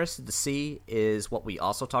really interested to see is what we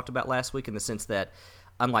also talked about last week in the sense that,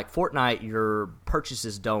 unlike Fortnite, your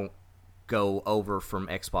purchases don't go over from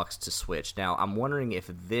Xbox to Switch. Now, I'm wondering if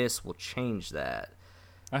this will change that.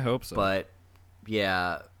 I hope so. But,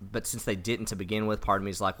 yeah, but since they didn't to begin with, part of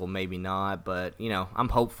me is like, well, maybe not. But, I'm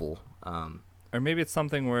hopeful. Or maybe it's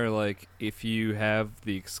something where, like, if you have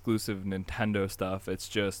the exclusive Nintendo stuff, it's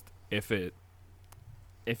just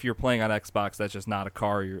if you're playing on Xbox, that's just not a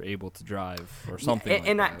car you're able to drive or something.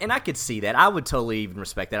 And I could see that. I would totally even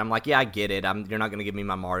respect that. I'm like, yeah, I get it. You're not going to give me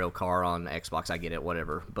my Mario car on Xbox. I get it,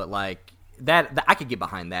 whatever. But like that I could get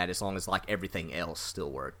behind that as long as like everything else still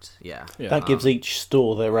worked. Yeah. That gives each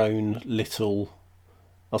store their own little,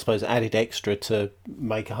 I suppose, added extra to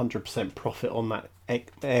make 100% profit on that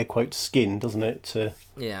air quote skin, doesn't it?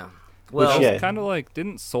 Yeah. Well, Well, yeah. Kind of like,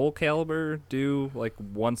 didn't Soul Calibur do, like,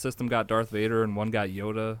 one system got Darth Vader and one got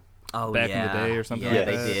Yoda back in the day or something Yeah, like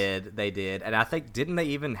they that? did. And I think, didn't they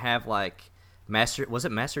even have like was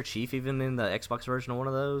it Master Chief even in the Xbox version of one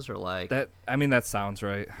of those, or like That sounds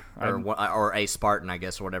right. or a Spartan, I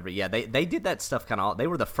guess, or whatever. Yeah, they did that stuff kind of. They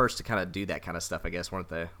were the first to kind of do that kind of stuff, I guess, weren't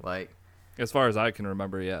they? Like, As far as I can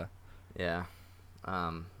remember, yeah. yeah.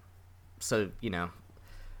 So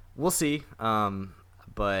we'll see.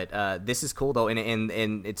 But this is cool though, and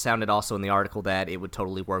it sounded also in the article that it would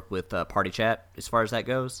totally work with party chat as far as that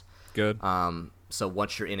goes. Good. So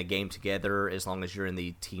once you're in a game together, as long as you're in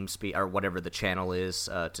the team speak or whatever the channel is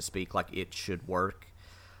to speak, like it should work.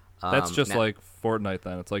 That's just now- like Fortnite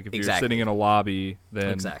then. It's like if you're Exactly. sitting in a lobby, then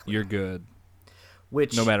Exactly. you're good,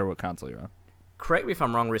 which no matter what console you're on. correct me if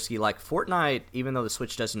I'm wrong, Risky. Like Fortnite, even though the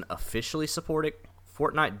Switch doesn't officially support it,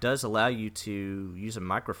 Fortnite does allow you to use a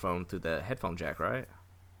microphone through the headphone jack, right?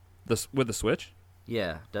 With the Switch?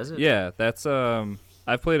 Yeah, does it? Yeah, that's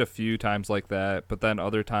I've played a few times like that, but then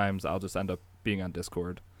other times I'll just end up being on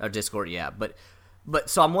Discord. Or Discord, yeah. But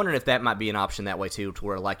so I'm wondering if that might be an option that way too, to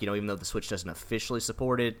where like even though the Switch doesn't officially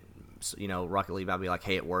support it, Rocket League might be like,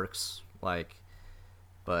 hey, it works. Like,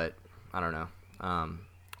 but I don't know.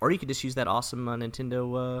 Or you could just use that awesome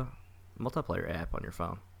Nintendo multiplayer app on your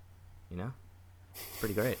phone.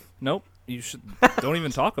 Pretty great. Nope, you should don't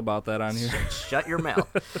even talk about that on here. Shut your mouth.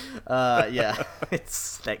 Yeah,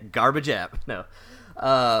 it's that garbage app. No.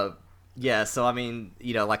 Yeah, so I mean,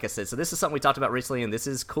 like I said, so this is something we talked about recently, and this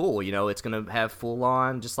is cool. It's going to have full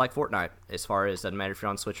on, just like Fortnite, as far as doesn't matter if you're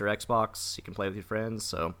on Switch or Xbox, you can play with your friends.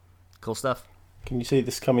 So cool stuff. Can you see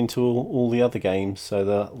this coming to all the other games? So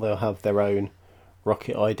they'll have their own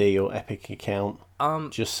Rocket ID or Epic account,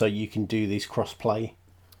 just so you can do these cross-play.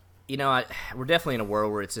 You know, we're definitely in a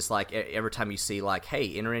world where it's just like every time you see like,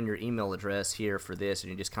 hey, enter in your email address here for this,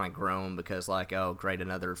 and you just kind of groan because like, oh, great,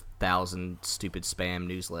 another 1,000 stupid spam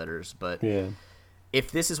newsletters. But Yeah.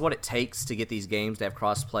 if this is what it takes to get these games to have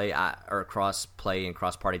cross-play and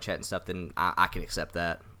cross-party chat and stuff, then I can accept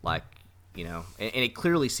that. Like, you know, and it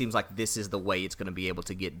clearly seems like this is the way it's going to be able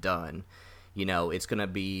to get done. You know, it's going to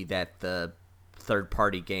be that the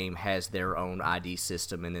third-party game has their own ID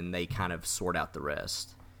system, and then they kind of sort out the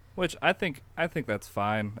rest. Which I think that's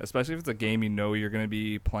fine, especially if it's a game you know you're going to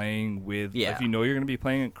be playing with. Yeah. If you know you're going to be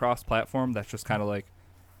playing it cross-platform, that's just kind of like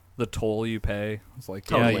the toll you pay. It's like,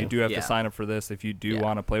 Totally. yeah, you do have Yeah. to sign up for this if you do Yeah.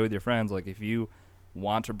 want to play with your friends. Like, if you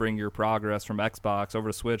want to bring your progress from Xbox over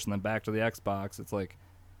to Switch and then back to the Xbox, it's like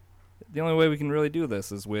the only way we can really do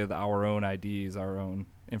this is with our own IDs, our own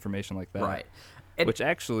information like that. Right. And Which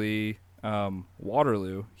actually,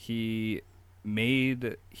 Waterloo, he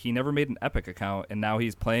never made an Epic account, and now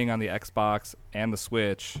he's playing on the Xbox and the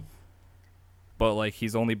Switch, but like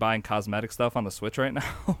he's only buying cosmetic stuff on the Switch right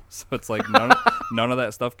now. So it's like none of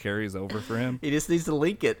that stuff carries over for him. he just needs to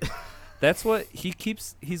link it. That's what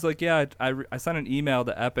he's like, yeah, I sent an email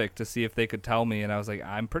to Epic to see if they could tell me, and I was like,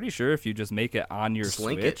 I'm pretty sure if you just make it on your Just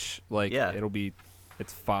link it. Switch, like Yeah.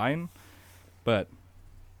 it's fine. But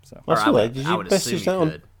so Or I saw that. Did I you would assume message that you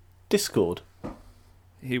on could. Discord?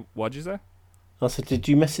 what'd you say? I said, did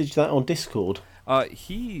you message that on Discord?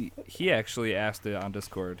 He actually asked it on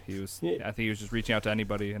Discord. I think he was just reaching out to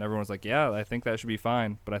anybody, and everyone was like, "Yeah, I think that should be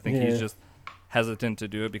fine." But I think Yeah. he's just hesitant to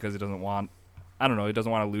do it because he doesn't want. I don't know. He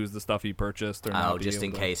doesn't want to lose the stuff he purchased or not. Oh, be just in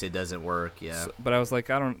able to- case it doesn't work, yeah. But I was like,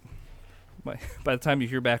 I don't. By the time you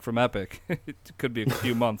hear back from Epic, it could be a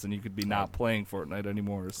few months, and you could be not playing Fortnite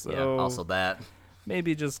anymore. So Yeah, also that.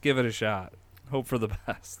 maybe just give it a shot. Hope for the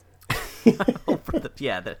best.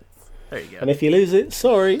 There you go. And if you lose it,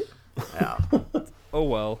 sorry. Yeah. Oh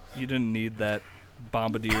well, you didn't need that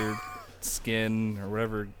bombardier skin or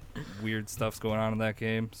whatever weird stuff's going on in that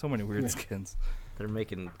game. So many weird skins. They're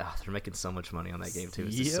making so much money on that game too.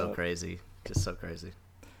 It's just so Yep. crazy. Just so crazy.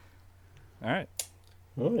 All right.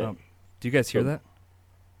 All right. Do you guys hear that?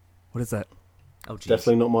 What is that? Oh, geez.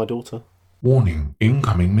 Definitely not my daughter. Warning,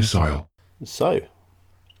 incoming missile. So,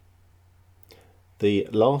 the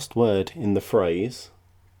last word in the phrase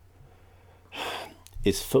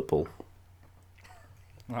is football.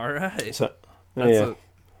 All right. So, That's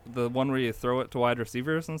the one where you throw it to wide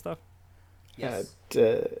receivers and stuff? Yes.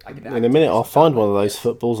 in a minute, I'll find one of those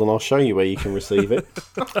footballs and I'll show you where you can receive it.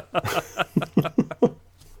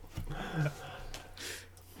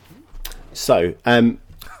 So,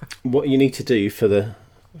 what you need to do for the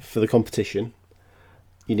competition,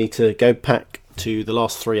 you need to go back to the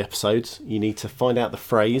last 3 episodes. You need to find out the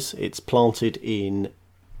phrase. It's planted in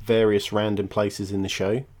various random places in the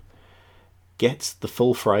show. Get the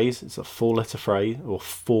full phrase. It's a 4-letter phrase or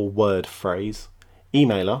 4-word phrase.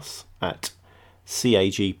 Email us at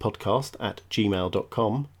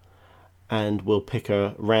cagpodcast@gmail.com, and we'll pick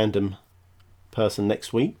a random person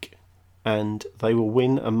next week, and they will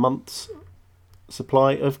win a month's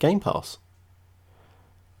supply of Game Pass.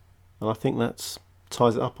 And I think that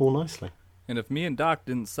ties it up all nicely. And if me and Doc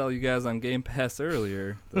didn't sell you guys on Game Pass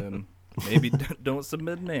earlier, then maybe don't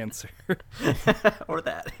submit an answer. Or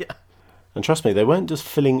that, yeah. And trust me, they weren't just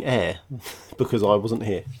filling air because I wasn't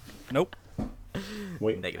here. Nope.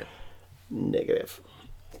 Wait, Negative.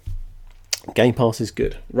 Game Pass is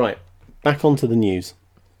good. Right, back onto the news.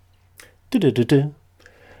 Du-du-du-du.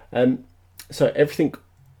 So everything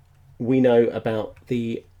we know about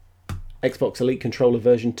the Xbox Elite Controller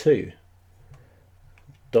version 2.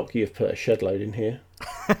 Doc, you've put a shed load in here.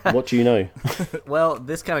 What do you know? Well,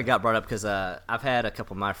 this kind of got brought up because I've had a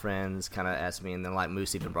couple of my friends kind of ask me, and then like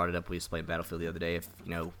Moose even brought it up. We was playing Battlefield the other day. If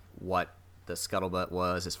you know what the scuttlebutt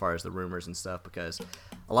was as far as the rumors and stuff, because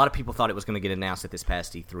a lot of people thought it was going to get announced at this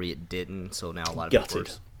past E3. It didn't, so now a lot of people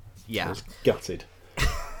Gutted. I yeah. was gutted.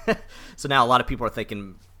 So now a lot of people are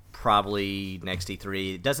thinking probably next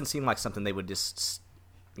E3. It doesn't seem like something they would just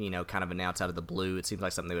kind of announce out of the blue. It seems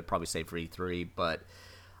like something they would probably save for E3, but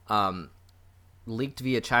leaked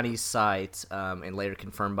via Chinese site and later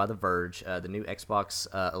confirmed by The Verge, the new Xbox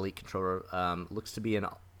Elite controller looks to be an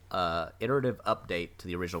iterative update to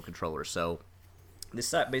the original controller. So this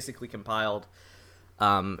site basically compiled,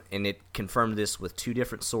 and it confirmed this with 2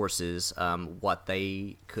 different sources, what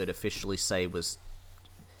they could officially say was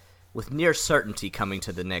with near certainty coming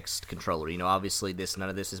to the next controller. Obviously none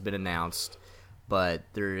of this has been announced, but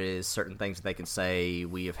there is certain things that they can say.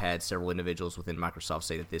 We have had several individuals within Microsoft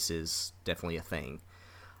say that this is definitely a thing.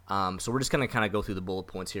 So we're just going to kind of go through the bullet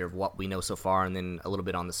points here of what we know so far, and then a little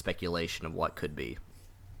bit on the speculation of what could be.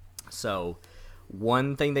 So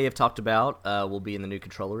one thing they have talked about will be in the new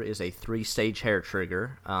controller is a 3-stage hair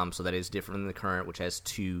trigger. So that is different than the current, which has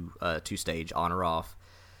two-stage on or off.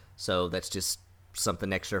 So that's just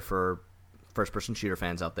something extra for first-person shooter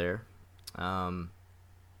fans out there.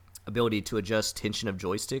 Ability to adjust tension of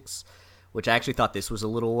joysticks, which I actually thought this was a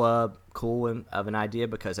little cool of an idea,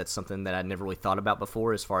 because that's something that I'd never really thought about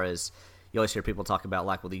before. As far as you always hear people talk about,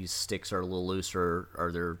 like, well, these sticks are a little loose,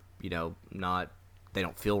 or they're not, they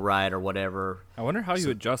don't feel right or whatever. I wonder how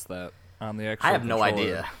you adjust that on the actual. I have no controller.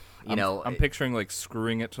 idea. I'm picturing like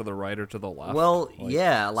screwing it to the right or to the left. Well,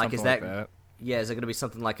 yeah, like is something that, like that? Yeah, is it going to be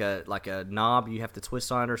something like a knob you have to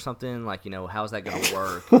twist on or something? Like, how is that going to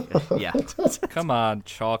work? Yeah. Come on,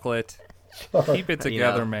 chocolate. Keep it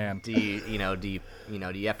together, man. Do you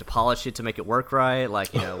have to polish it to make it work right?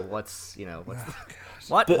 Like, what's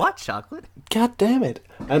what chocolate? God damn it!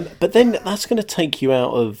 But then that's going to take you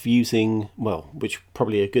out of using, well, which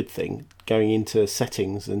probably a good thing, going into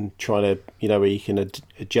settings and try to, where you can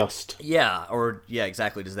adjust. Yeah,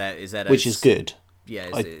 exactly. Is that which is good?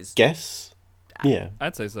 Yeah, I guess. Yeah,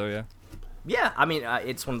 I'd say so. Yeah. Yeah, I mean,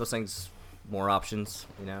 it's one of those things. More options,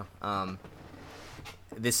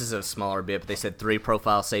 This is a smaller bit, but they said 3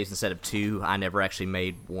 profile saves instead of 2. I never actually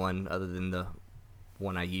made one other than the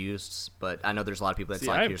one I used, but I know there's a lot of people that's See,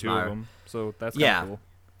 like, I have here's 2 my... of them, so that's kind of cool.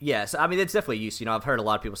 Yeah, so I mean, it's definitely used. I've heard a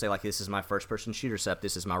lot of people say, like, this is my first-person shooter setup,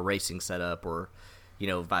 this is my racing setup, or,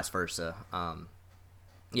 vice versa.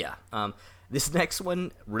 This next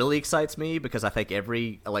one really excites me because I think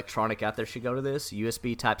every electronic out there should go to this.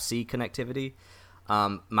 USB Type-C connectivity.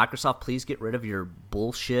 Microsoft, please get rid of your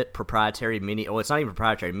bullshit proprietary mini... Oh, it's not even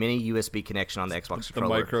proprietary. Mini USB connection on the Xbox The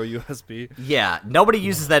controller. micro USB. Yeah, nobody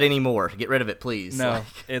uses that anymore. Get rid of it, please. No,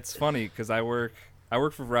 it's funny because I work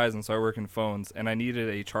for Verizon, so I work in phones, and I needed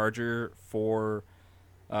a charger for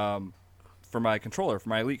my controller, for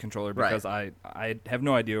my Elite controller, because I have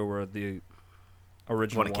no idea where the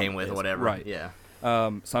original What it came with is. or whatever. Right. Yeah.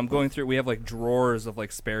 So I'm going through. We have like drawers of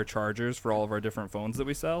like spare chargers for all of our different phones that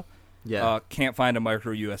we sell. Yeah. Can't find a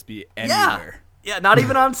micro USB anywhere. Yeah, not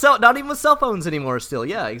even with cell phones anymore still.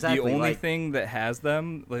 Yeah, exactly. The only thing that has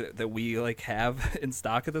them that we like have in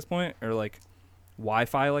stock at this point are like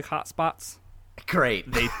Wi-Fi like hotspots. Great.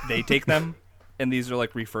 They take them, and these are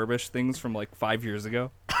like refurbished things from like 5 years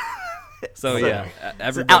ago. So yeah,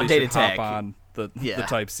 everybody outdated should hop tech. on the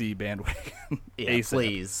Type-C bandwagon. Yeah, ASAP.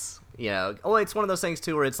 please. It's one of those things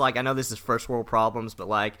too where it's like, I know this is first world problems, but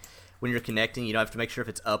like when you're connecting, you don't have to make sure if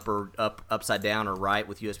it's up or upside down or right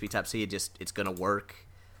with USB Type-C. It's gonna work.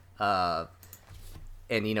 And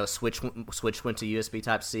Switch went to USB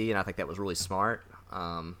Type-C, and I think that was really smart.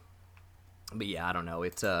 But yeah, I don't know.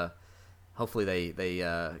 It's hopefully they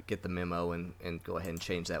get the memo and go ahead and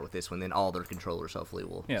change that with this one. Then all their controllers hopefully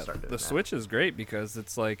will start doing the that. Switch is great because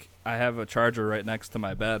it's like I have a charger right next to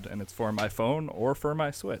my bed, and it's for my phone or for my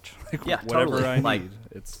Switch. Like, Yeah, whatever totally. I need. Like,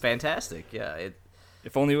 It's fantastic. Yeah.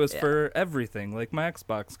 if only it was for everything, like my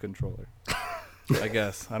Xbox controller. I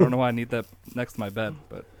guess I don't know why I need that next to my bed,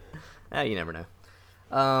 but You never know.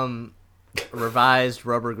 Revised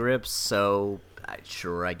rubber grips, so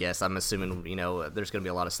I guess I'm assuming there's going to be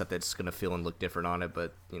a lot of stuff that's going to feel and look different on it,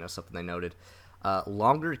 but something they noted.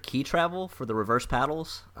 Longer key travel for the reverse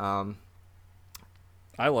paddles.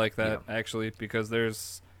 I like that actually because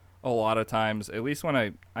there's a lot of times, at least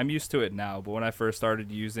when I'm used to it now, but when I first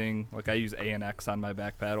started using, like I use A and X on my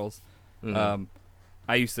back paddles,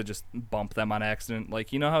 I used to just bump them on accident.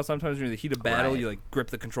 Like, how sometimes when you're in the heat of battle, you like grip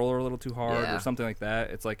the controller a little too hard or something like that.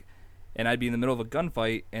 It's like, and I'd be in the middle of a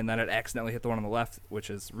gunfight, and then I'd accidentally hit the one on the left, which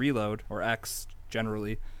is reload, or X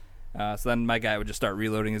generally. So then my guy would just start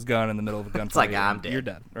reloading his gun in the middle of a gunfight. It's like, I'm dead. You're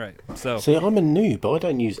dead, right. So see, I'm a noob. I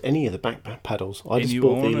don't use any of the back paddles. I just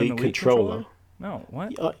bought the Elite controller. No,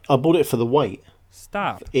 what? I bought it for the weight.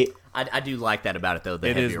 Stop. I do like that about it, though, the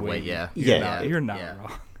It heavier is weight, weighty. yeah. You're not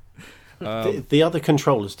wrong. The other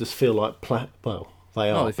controllers just feel like they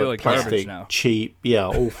are. They feel like plastic, garbage now. cheap,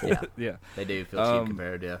 awful. Yeah. They do feel cheap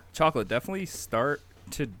compared, yeah. Chocolate, definitely start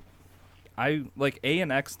to... I like A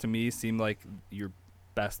and X to me seem like your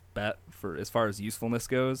best bet for as far as usefulness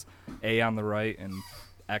goes. A on the right and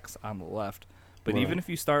X on the left. But even if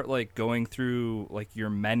you start like going through like your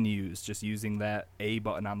menus, just using that A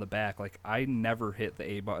button on the back, like I never hit the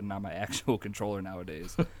A button on my actual controller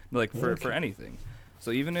nowadays, like for anything. So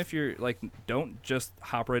even if you're like, don't just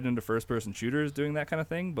hop right into first-person shooters doing that kind of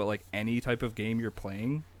thing, but like any type of game you're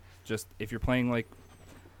playing, just if you're playing like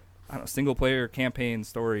I don't know, single player campaign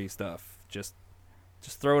story stuff. Just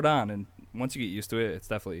throw it on, and once you get used to it, it's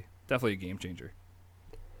definitely a game changer.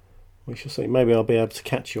 We shall see. Maybe I'll be able to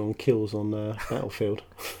catch you on kills on Battlefield.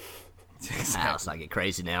 Let's not get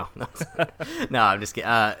crazy now. No, I'm just kidding.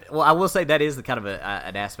 Well, I will say that is the kind of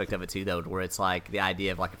an aspect of it too, though, where it's like the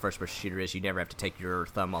idea of like a first-person shooter is you never have to take your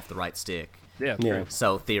thumb off the right stick. Yeah. Yeah.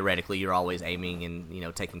 So theoretically, you're always aiming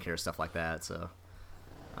and taking care of stuff like that. So,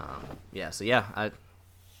 we'll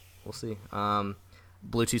see.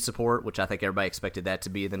 Bluetooth support, which I think everybody expected that to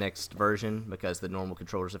be the next version because the normal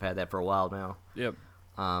controllers have had that for a while now. Yep.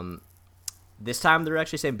 This time they're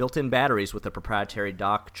actually saying built-in batteries with a proprietary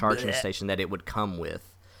dock charging station that it would come with.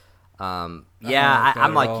 I'm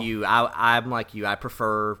like you. I'm like you. I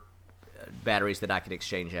prefer batteries that I can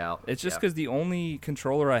exchange out. It's just because the only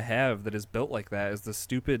controller I have that is built like that is the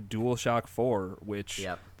stupid DualShock 4, which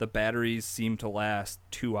the batteries seem to last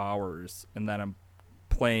 2 hours, and then I'm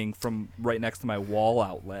playing from right next to my wall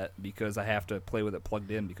outlet because I have to play with it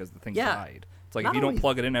plugged in because the thing died. It's like if you don't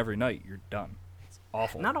plug it in every night, you're done. It's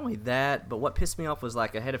awful. Not only that, but what pissed me off was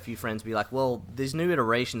like I had a few friends be like, well, these new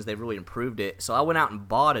iterations, they've really improved it. So I went out and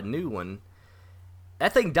bought a new one.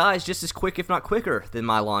 That thing dies just as quick, if not quicker, than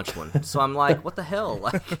my launch one. So I'm like, what the hell?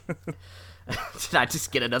 Like, did I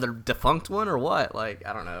just get another defunct one or what? Like,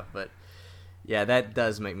 I don't know. But yeah, that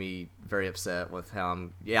does make me very upset with how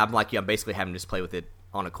I'm like you. I'm basically having to just play with it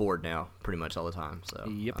on a cord now pretty much all the time. So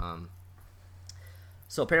yep.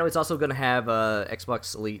 So apparently it's also going to have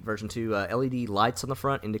Xbox Elite version 2 LED lights on the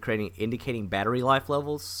front indicating battery life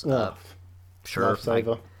levels. Sure.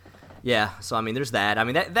 Lifesaver. Yeah, so I mean there's that. I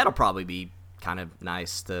mean that'll probably be kind of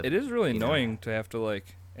nice to. It is really annoying to have to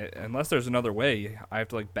like, unless there's another way, I have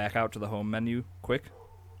to like back out to the home menu quick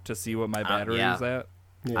to see what my battery is at.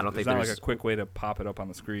 Yeah. I don't think there's not there's like a quick way to pop it up on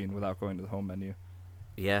the screen without going to the home menu.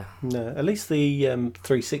 Yeah. No, at least the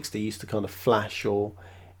 360 used to kind of flash, or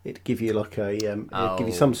it'd give you like a it'd give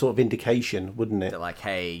you some sort of indication, wouldn't it? They're like,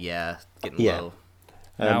 hey, getting low.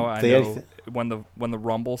 Now I know when the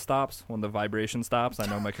rumble stops, when the vibration stops, I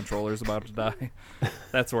know my controller's about to die.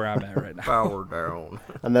 That's where I'm at right now. Power down.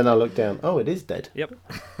 And then I look down. Oh, it is dead. Yep.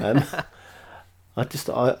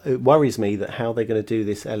 It worries me that how they're going to do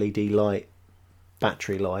this LED light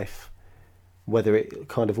battery life, whether it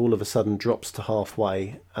kind of all of a sudden drops to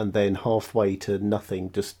halfway and then halfway to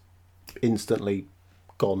nothing, just instantly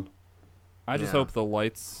gone. I just hope the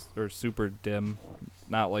lights are super dim,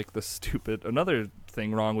 not like the stupid. Another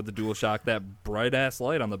thing wrong with the DualShock, that bright ass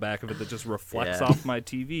light on the back of it that just reflects off my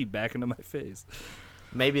TV back into my face.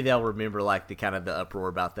 Maybe they'll remember like the kind of the uproar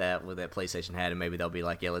about that with that PlayStation had, and maybe they'll be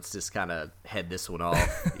like, let's just kind of head this one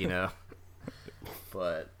off,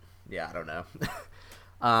 But yeah, I don't know.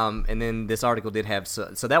 And then this article did have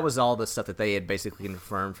so that was all the stuff that they had basically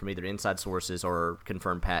confirmed from either inside sources or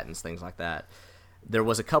confirmed patents, things like that. There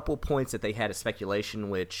was a couple points that they had a speculation,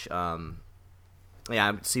 which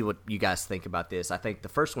I see what you guys think about this. I think the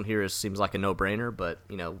first one here seems like a no-brainer, but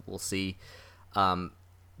we'll see.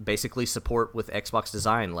 Basically support with Xbox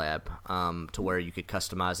Design Lab to where you could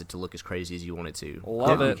customize it to look as crazy as you wanted to.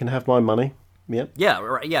 Love it. You can have my money. Yep.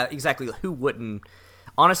 Yeah, exactly. Who wouldn't?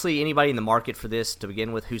 Honestly, anybody in the market for this to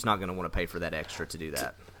begin with, who's not going to want to pay for that extra to do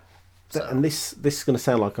that? So. And this is going to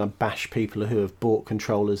sound like I bash people who have bought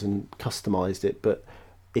controllers and customized it, but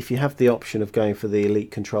if you have the option of going for the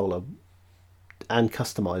Elite controller and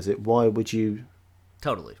customize it, why would you?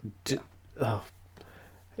 Totally.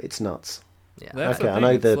 It's nuts. Yeah. That's Okay, the I thing. know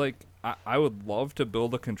It's that. like I would love to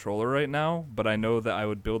build a controller right now, but I know that I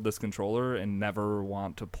would build this controller and never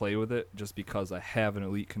want to play with it just because I have an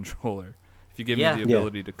Elite controller. If you give me the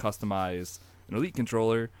ability to customize an Elite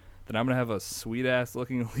controller, then I'm going to have a sweet-ass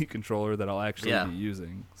looking Elite controller that I'll actually be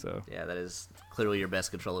using. So yeah, that is clearly your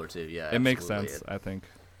best controller, too. Yeah, it makes sense, I think.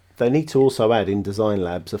 They need to also add in Design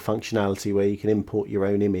Labs a functionality where you can import your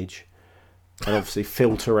own image and obviously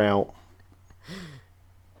filter out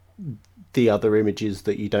the other images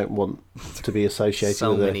that you don't want to be associated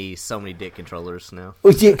with it. So many dick controllers now.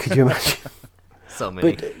 Well, yeah, could you imagine? So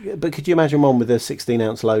many. But could you imagine one with a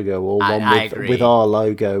 16-ounce logo or one with our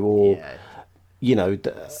logo or, CAG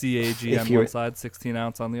on one side,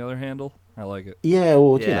 16-ounce on the other handle? I like it. Yeah,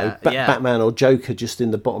 or, Batman or Joker just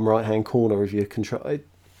in the bottom right-hand corner of your control.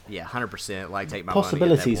 Yeah, 100%. Like, take my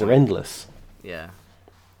possibilities money are endless. Yeah.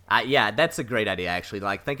 That's a great idea, actually.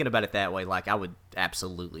 Like, thinking about it that way, like, I would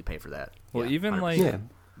absolutely pay for that. Well, yeah, even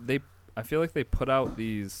 100%. I feel like they put out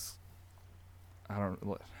these, I don't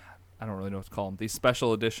really know what to call them, these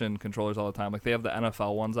special edition controllers all the time. Like, they have the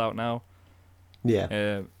NFL ones out now.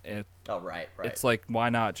 Yeah. Oh, right. It's like, why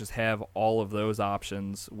not just have all of those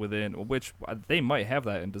options within, which they might have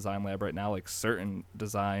that in Design Lab right now, like certain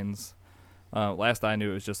designs. Last I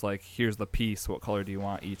knew, it was just like, here's the piece. What color do you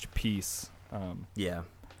want each piece? Yeah.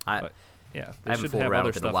 But, yeah, I they haven't should fooled have around other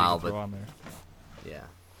with it in a stuff while, you can throw but on there.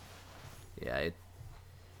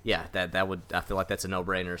 That would, I feel like that's a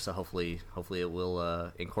no-brainer, so hopefully it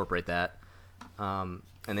will incorporate that. And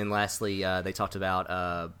then lastly, they talked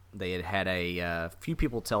about they had a few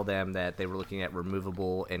people tell them that they were looking at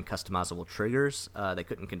removable and customizable triggers. They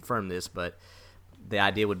couldn't confirm this, but the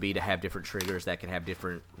idea would be to have different triggers that can have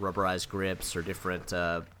different rubberized grips or different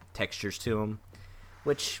textures to them,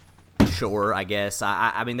 which, sure, I guess.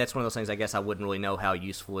 I mean, that's one of those things I guess I wouldn't really know how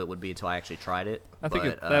useful it would be until I actually tried it. I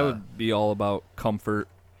think that would be all about comfort.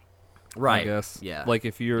 Right. I guess. Yeah. Like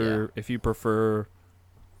if you prefer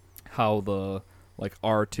how the like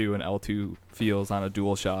R2 and L2 feels on a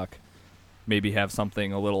DualShock, maybe have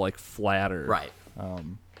something a little like flatter. Right.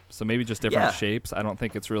 So maybe just different shapes. I don't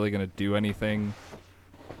think it's really going to do anything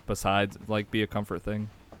besides like be a comfort thing.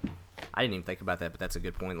 I didn't even think about that, but that's a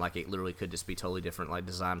good point. Like, it literally could just be totally different, like,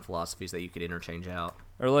 design philosophies that you could interchange out.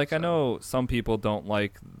 Or, like, I know some people don't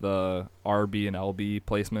like the RB and LB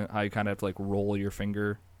placement, how you kind of have to, like, roll your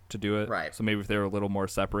finger to do it. Right. So maybe if they were a little more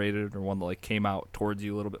separated, or one that, like, came out towards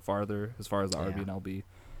you a little bit farther as far as the RB and LB.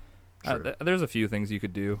 There's a few things you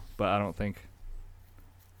could do, but I don't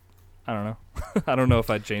know. I don't know if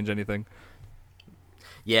I'd change anything.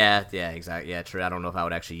 Yeah, exactly. Yeah, true. I don't know if I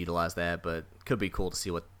would actually utilize that, but could be cool to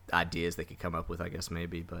see what ideas they could come up with, I guess,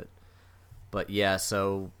 maybe. But yeah,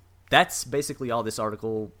 so that's basically all this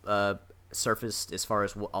article surfaced as far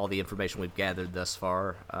as all the information we've gathered thus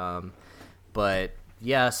far. But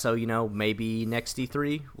yeah, so, maybe next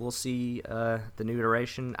E3 we'll see the new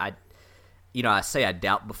iteration. I say I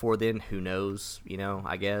doubt before then. Who knows,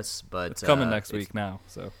 I guess. But it's coming next week now,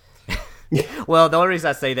 so... Well, the only reason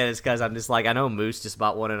I say that is because I'm just like, I know Moose just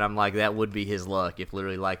bought one, and I'm like, that would be his luck if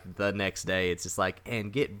literally like the next day it's just like,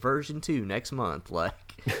 and get version 2 next month,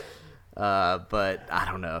 like. But I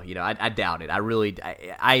don't know, I doubt it.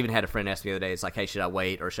 I even had a friend ask me the other day, it's like, hey, should I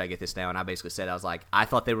wait or should I get this now? And I basically said, I was like, I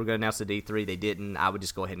thought they were going to announce the D3, they didn't. I would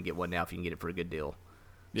just go ahead and get one now if you can get it for a good deal.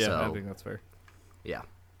 Yeah, so, I think that's fair. Yeah.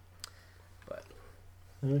 But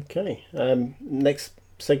okay, next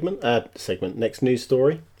next news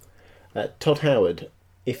story. Todd Howard,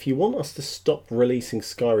 if you want us to stop releasing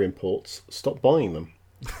Skyrim ports, stop buying them.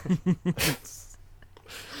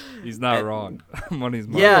 He's not wrong. Money's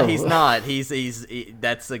money. Yeah, he's not.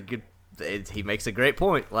 That's a good. He makes a great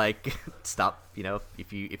point. Like, stop.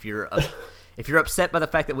 If you're upset by the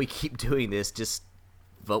fact that we keep doing this, just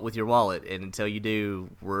vote with your wallet. And until you do,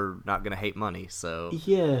 we're not gonna hate money. So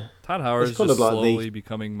yeah, Todd Howard is just slowly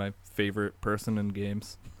becoming my favorite person in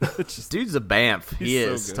games. Dude's a bamf. He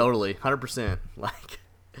is so totally 100%. Like,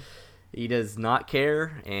 he does not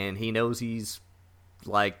care, and he knows he's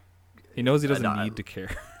like. He knows he doesn't need to care.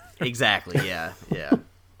 Exactly. Yeah.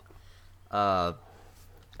 I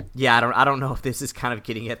don't know if this is kind of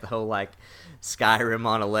getting at the whole like Skyrim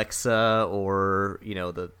on Alexa or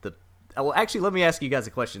the. Well, actually, let me ask you guys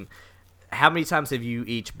a question. How many times have you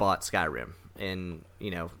each bought Skyrim? And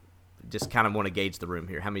just kind of want to gauge the room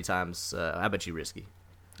here. How many times? How about you, Risky?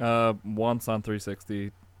 Once on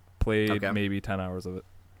 360, played maybe 10 hours of it.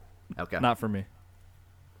 Okay. Not for me.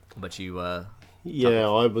 But you, yeah,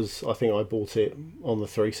 I think I bought it on the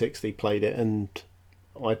 360, played it, and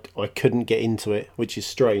I couldn't get into it, which is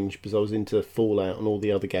strange because I was into Fallout and all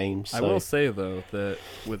the other games. So. I will say though that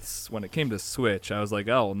when it came to Switch, I was like,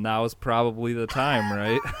 oh, now is probably the time,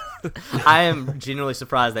 right? I am genuinely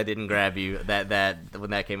surprised that didn't grab you that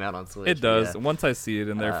when that came out on Switch. It does. Yeah. Once I see it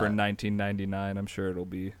in there for $19.99, I'm sure it'll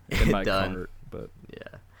be in my cart. But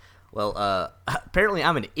yeah. Well, apparently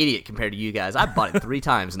I'm an idiot compared to you guys. I bought it 3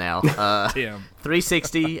 times now. Damn.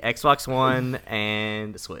 360, Xbox One,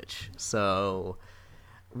 and Switch. So,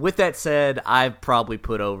 with that said, I've probably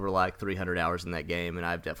put over like 300 hours in that game, and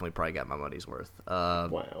I've definitely probably got my money's worth.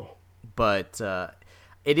 Wow. But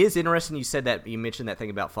it is interesting you mentioned that thing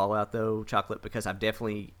about Fallout, though, Chocolate, because I've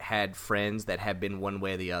definitely had friends that have been one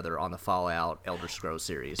way or the other on the Fallout Elder Scrolls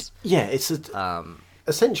series. Yeah, it's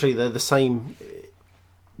essentially they're the same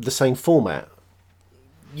format.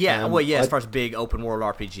 Yeah, as far as big open world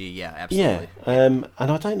RPG, yeah, absolutely. Yeah, and I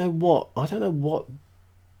don't know what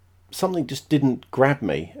something just didn't grab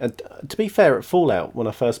me. And to be fair, at Fallout when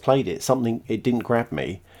I first played it, it didn't grab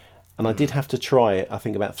me, and I did have to try it. I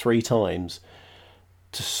think about 3 times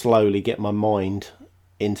to slowly get my mind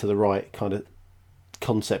into the right kind of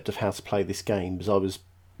concept of how to play this game, because I was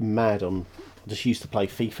mad on. I just used to play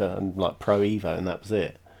FIFA and like Pro Evo, and that was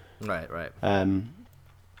it. Right.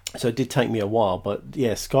 So it did take me a while, but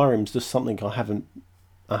yeah, Skyrim's just something I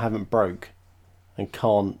haven't broke, and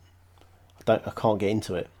can't get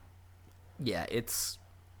into it. Yeah,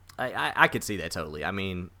 I could see that totally. I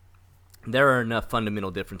mean, there are enough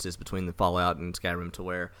fundamental differences between the Fallout and Skyrim to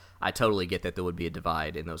where I totally get that there would be a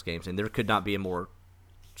divide in those games, and there could not be a more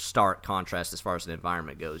stark contrast as far as an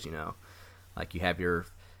environment goes. Like you have your,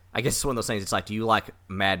 I guess it's one of those things. It's like, do you like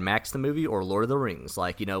Mad Max the movie or Lord of the Rings?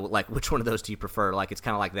 Like, like which one of those do you prefer? Like, it's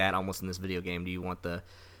kind of like that almost in this video game. Do you want the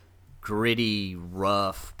gritty,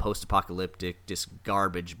 rough, post-apocalyptic, just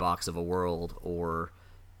garbage box of a world, or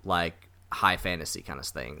like high fantasy kind of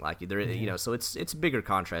thing? Like there, so it's a bigger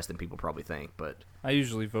contrast than people probably think. But I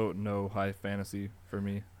usually vote no high fantasy for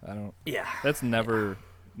me. I don't. Yeah, that's never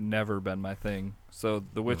been my thing. So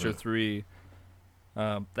The Witcher 3,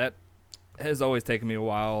 that has always taken me a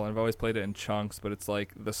while, and I've always played it in chunks. But it's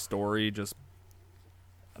like the story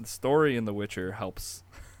in The Witcher helps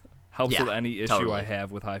with any issue totally. I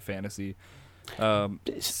have with high fantasy.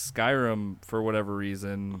 Skyrim, for whatever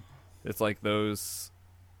reason, it's like those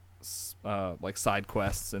like side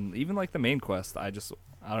quests, and even like the main quest, I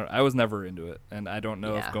was never into it, and I don't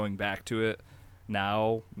know if going back to it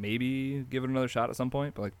now, maybe give it another shot at some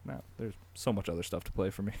point, but like, no, there's so much other stuff to play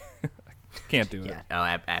for me. I can't do it. Yeah,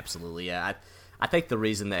 oh, absolutely. Yeah, I think the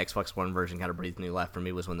reason the Xbox One version kind of breathed new life for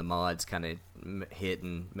me was when the mods kind of hit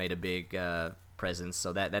and made a big presence.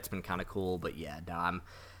 So that's been kind of cool. But yeah, no,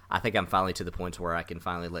 I think I'm finally to the point where I can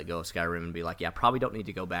finally let go of Skyrim and be like, yeah, I probably don't need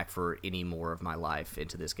to go back for any more of my life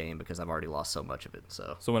into this game because I've already lost so much of it.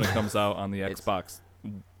 So when it comes out on the Xbox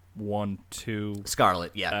One, 2,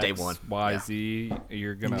 Scarlet, yeah, X, day one, Y, Z,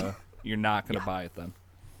 you're not gonna buy it then.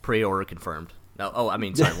 Pre-order confirmed. No, oh, I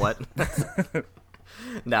mean, sorry, what?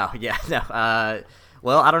 No.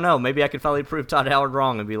 Well, I don't know. Maybe I could finally prove Todd Howard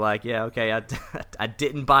wrong and be like, yeah, okay, I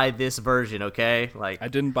didn't buy this version, okay? Like, I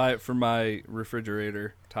didn't buy it for my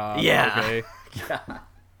refrigerator, Todd. Yeah. Okay. Yeah.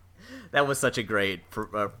 That was such a great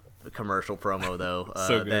commercial promo, though.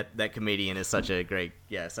 So good. That comedian is such a great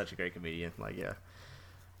comedian. Like, yeah.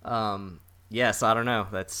 So I don't know.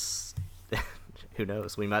 That's who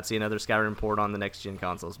knows? We might see another Skyrim port on the next gen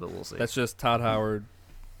consoles, but we'll see. That's just Todd Howard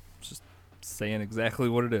just saying exactly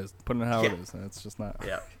what it is, putting it how it is. And it's just not.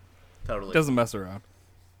 Yeah, totally. Doesn't mess around.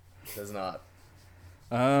 Does not.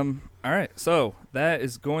 All right, so that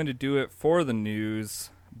is going to do it for the news.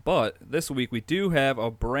 But this week we do have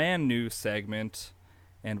a brand new segment,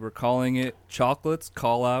 and we're calling it Chocolate's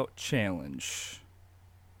Call Out Challenge.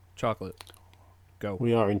 Chocolate, go.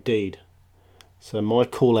 We are indeed. So my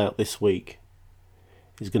call out this week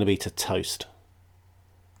is going to be to Toast.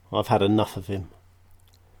 I've had enough of him.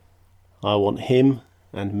 I want him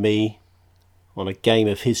and me on a game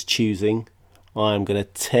of his choosing. I am going to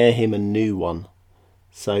tear him a new one.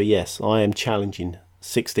 So yes, I am challenging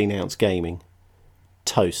 16-ounce gaming.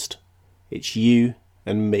 Toast. It's you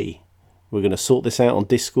and me. We're going to sort this out on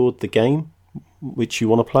Discord, the game which you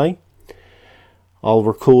want to play. I'll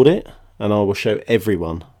record it and I will show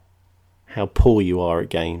everyone how poor you are at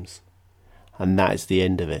games. And that is the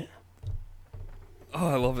end of it. Oh,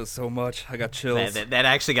 I love it so much. I got chills. That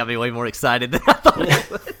actually got me way more excited than I thought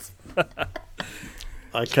it would.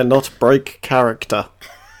 I cannot break character.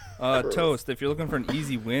 Toast, if you're looking for an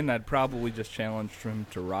easy win, I'd probably just challenge him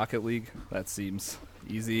to Rocket League. That seems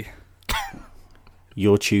easy.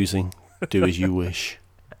 Your choosing. Do as you wish.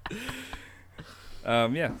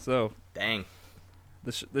 So Dang.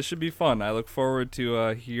 This should be fun. I look forward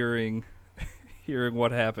to hearing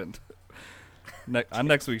what happened on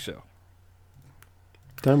next week's show.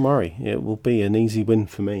 Don't worry, it will be an easy win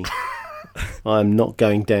for me. I'm not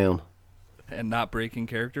going down. And not breaking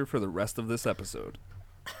character for the rest of this episode.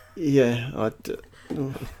 Yeah,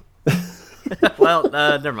 Well,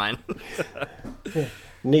 never mind.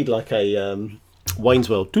 need like a Wayne's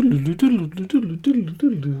World. Could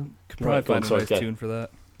probably find a nice tune for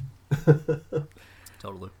that.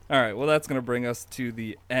 Totally. All right, well, that's going to bring us to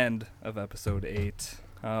the end of episode 8.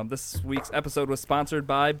 This week's episode was sponsored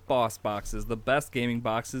by Boss Boxes, the best gaming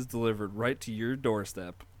boxes delivered right to your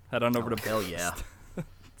doorstep. Head on over to hell yeah.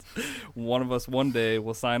 One of us one day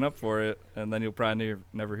will sign up for it, and then you'll probably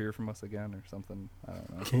never hear from us again or something. I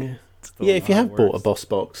don't know. Yeah, if you have bought a Boss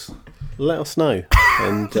Box, let us know.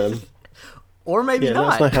 And or maybe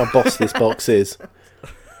not. Let us know how boss this box is.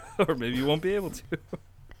 Or maybe you won't be able to.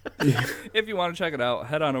 If you want to check it out,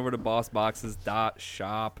 head on over to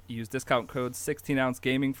bossboxes.shop. Use discount code 16ounce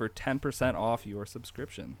gaming for 10% off your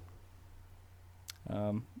subscription.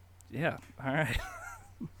 All right.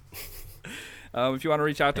 If you want to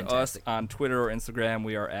reach out to us on Twitter or Instagram,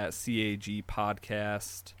 we are at CAG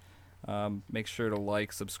Podcast. Make sure to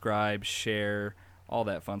like, subscribe, share, all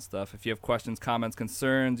that fun stuff. If you have questions, comments,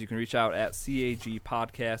 concerns, you can reach out at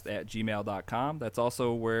cagpodcast@gmail.com. That's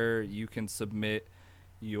also where you can submit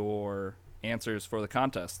your answers for the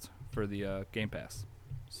contest for the Game Pass.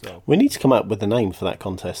 So We need to come up with a name for that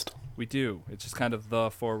contest. we do. It's just kind of the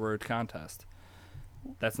forward contest.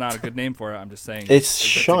 That's not a good name for it. I'm just saying. It's that's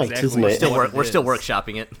shite, isn't it? We're still is.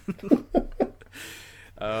 workshopping it.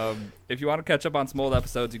 If you want to catch up on some old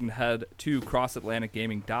episodes, you can head to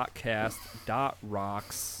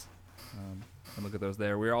crossatlanticgaming.cast.rocks and look at those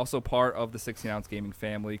there. We're also part of the 16-ounce gaming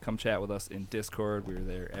family. Come chat with us in Discord. We're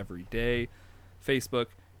there every day. Facebook,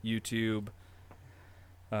 YouTube.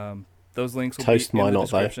 Those links will Toast be in might the not,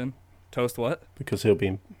 though. description. Toast what? Because he'll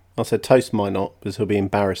be... I said Toast might not, because he'll be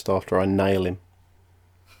embarrassed after I nail him.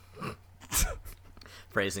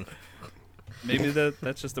 Phrasing. Maybe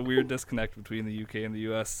that's just a weird disconnect between the UK and the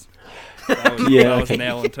US. I was, Yeah, I was okay.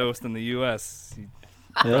 nailing Toast in the US. You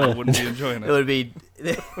Yeah. wouldn't be enjoying It it. would be.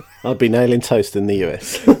 I'd be nailing Toast in the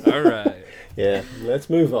US. All right. Yeah, let's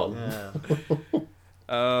move on.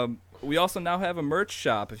 We also now have a merch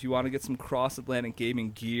shop. If you want to get some cross-Atlantic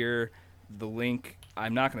gaming gear, the link,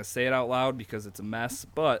 I'm not going to say it out loud because it's a mess,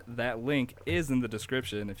 but that link is in the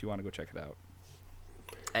description if you want to go check it out.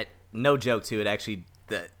 No joke, too. It actually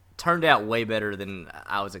turned out way better than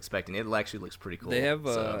I was expecting. It actually looks pretty cool. They have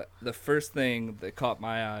so. the first thing that caught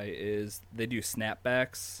my eye is they do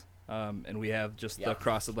snapbacks, and we have just the Yep.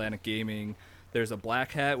 cross-Atlantic gaming. There's a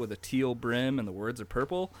black hat with a teal brim, and the words are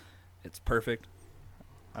purple. It's perfect.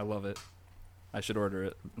 I love it. I should order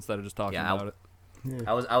it instead of just talking Yeah, about it.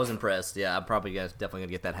 I was impressed. Yeah, I'm probably definitely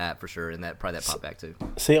gonna get that hat for sure, and probably that pop back too.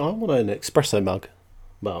 See, I want an espresso mug.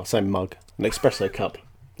 Well, same mug. An espresso cup.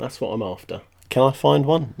 That's what I'm after. Can I find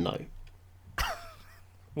one? No.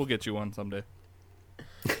 We'll get you one someday.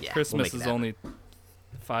 Yeah, Christmas we'll make it is happen. only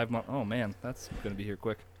 5 months. Oh, man, that's going to be here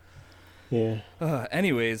quick. Yeah.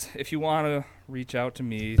 Anyways, if you want to reach out to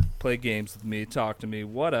me, play games with me, talk to me,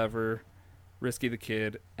 whatever, Risky the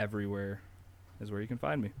Kid everywhere is where you can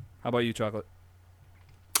find me. How about you, Chocolate?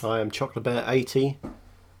 I am Chocolate Bear 80,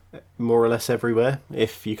 more or less everywhere.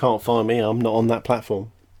 If you can't find me, I'm not on that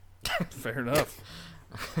platform. Fair enough.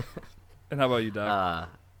 And how about you, Doc?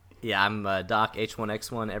 Yeah, I'm Doc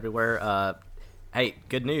H1X1 everywhere. Hey,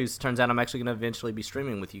 good news. Turns out I'm actually going to eventually be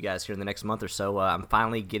streaming with you guys here in the next month or so. I'm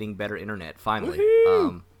finally getting better internet. Finally.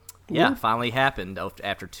 Yeah, finally happened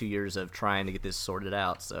after 2 years of trying to get this sorted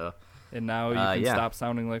out. So. And now you can yeah. stop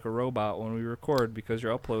sounding like a robot when we record because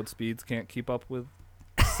your upload speeds can't keep up with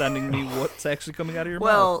sending me what's actually coming out of your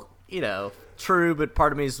mouth. Well, true, but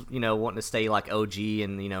part of me is, wanting to stay like OG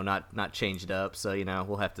and, not change it up. So,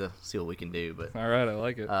 we'll have to see what we can do. But All right, I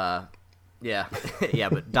like it. yeah, yeah,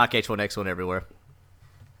 but Doc H1X1 everywhere.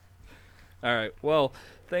 All right. Well,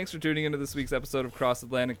 thanks for tuning into this week's episode of Cross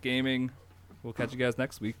Atlantic Gaming. We'll catch you guys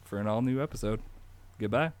next week for an all-new episode.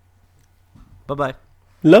 Goodbye. Bye-bye.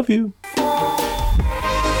 Love you.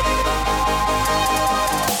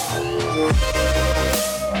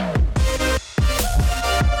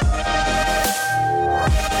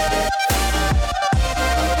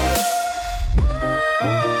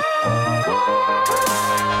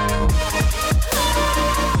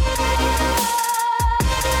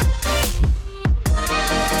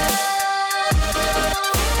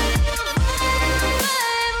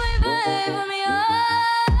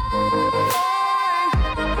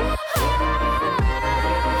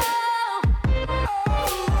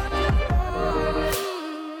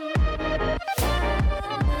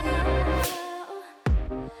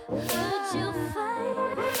 Would you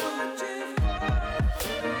fight for me?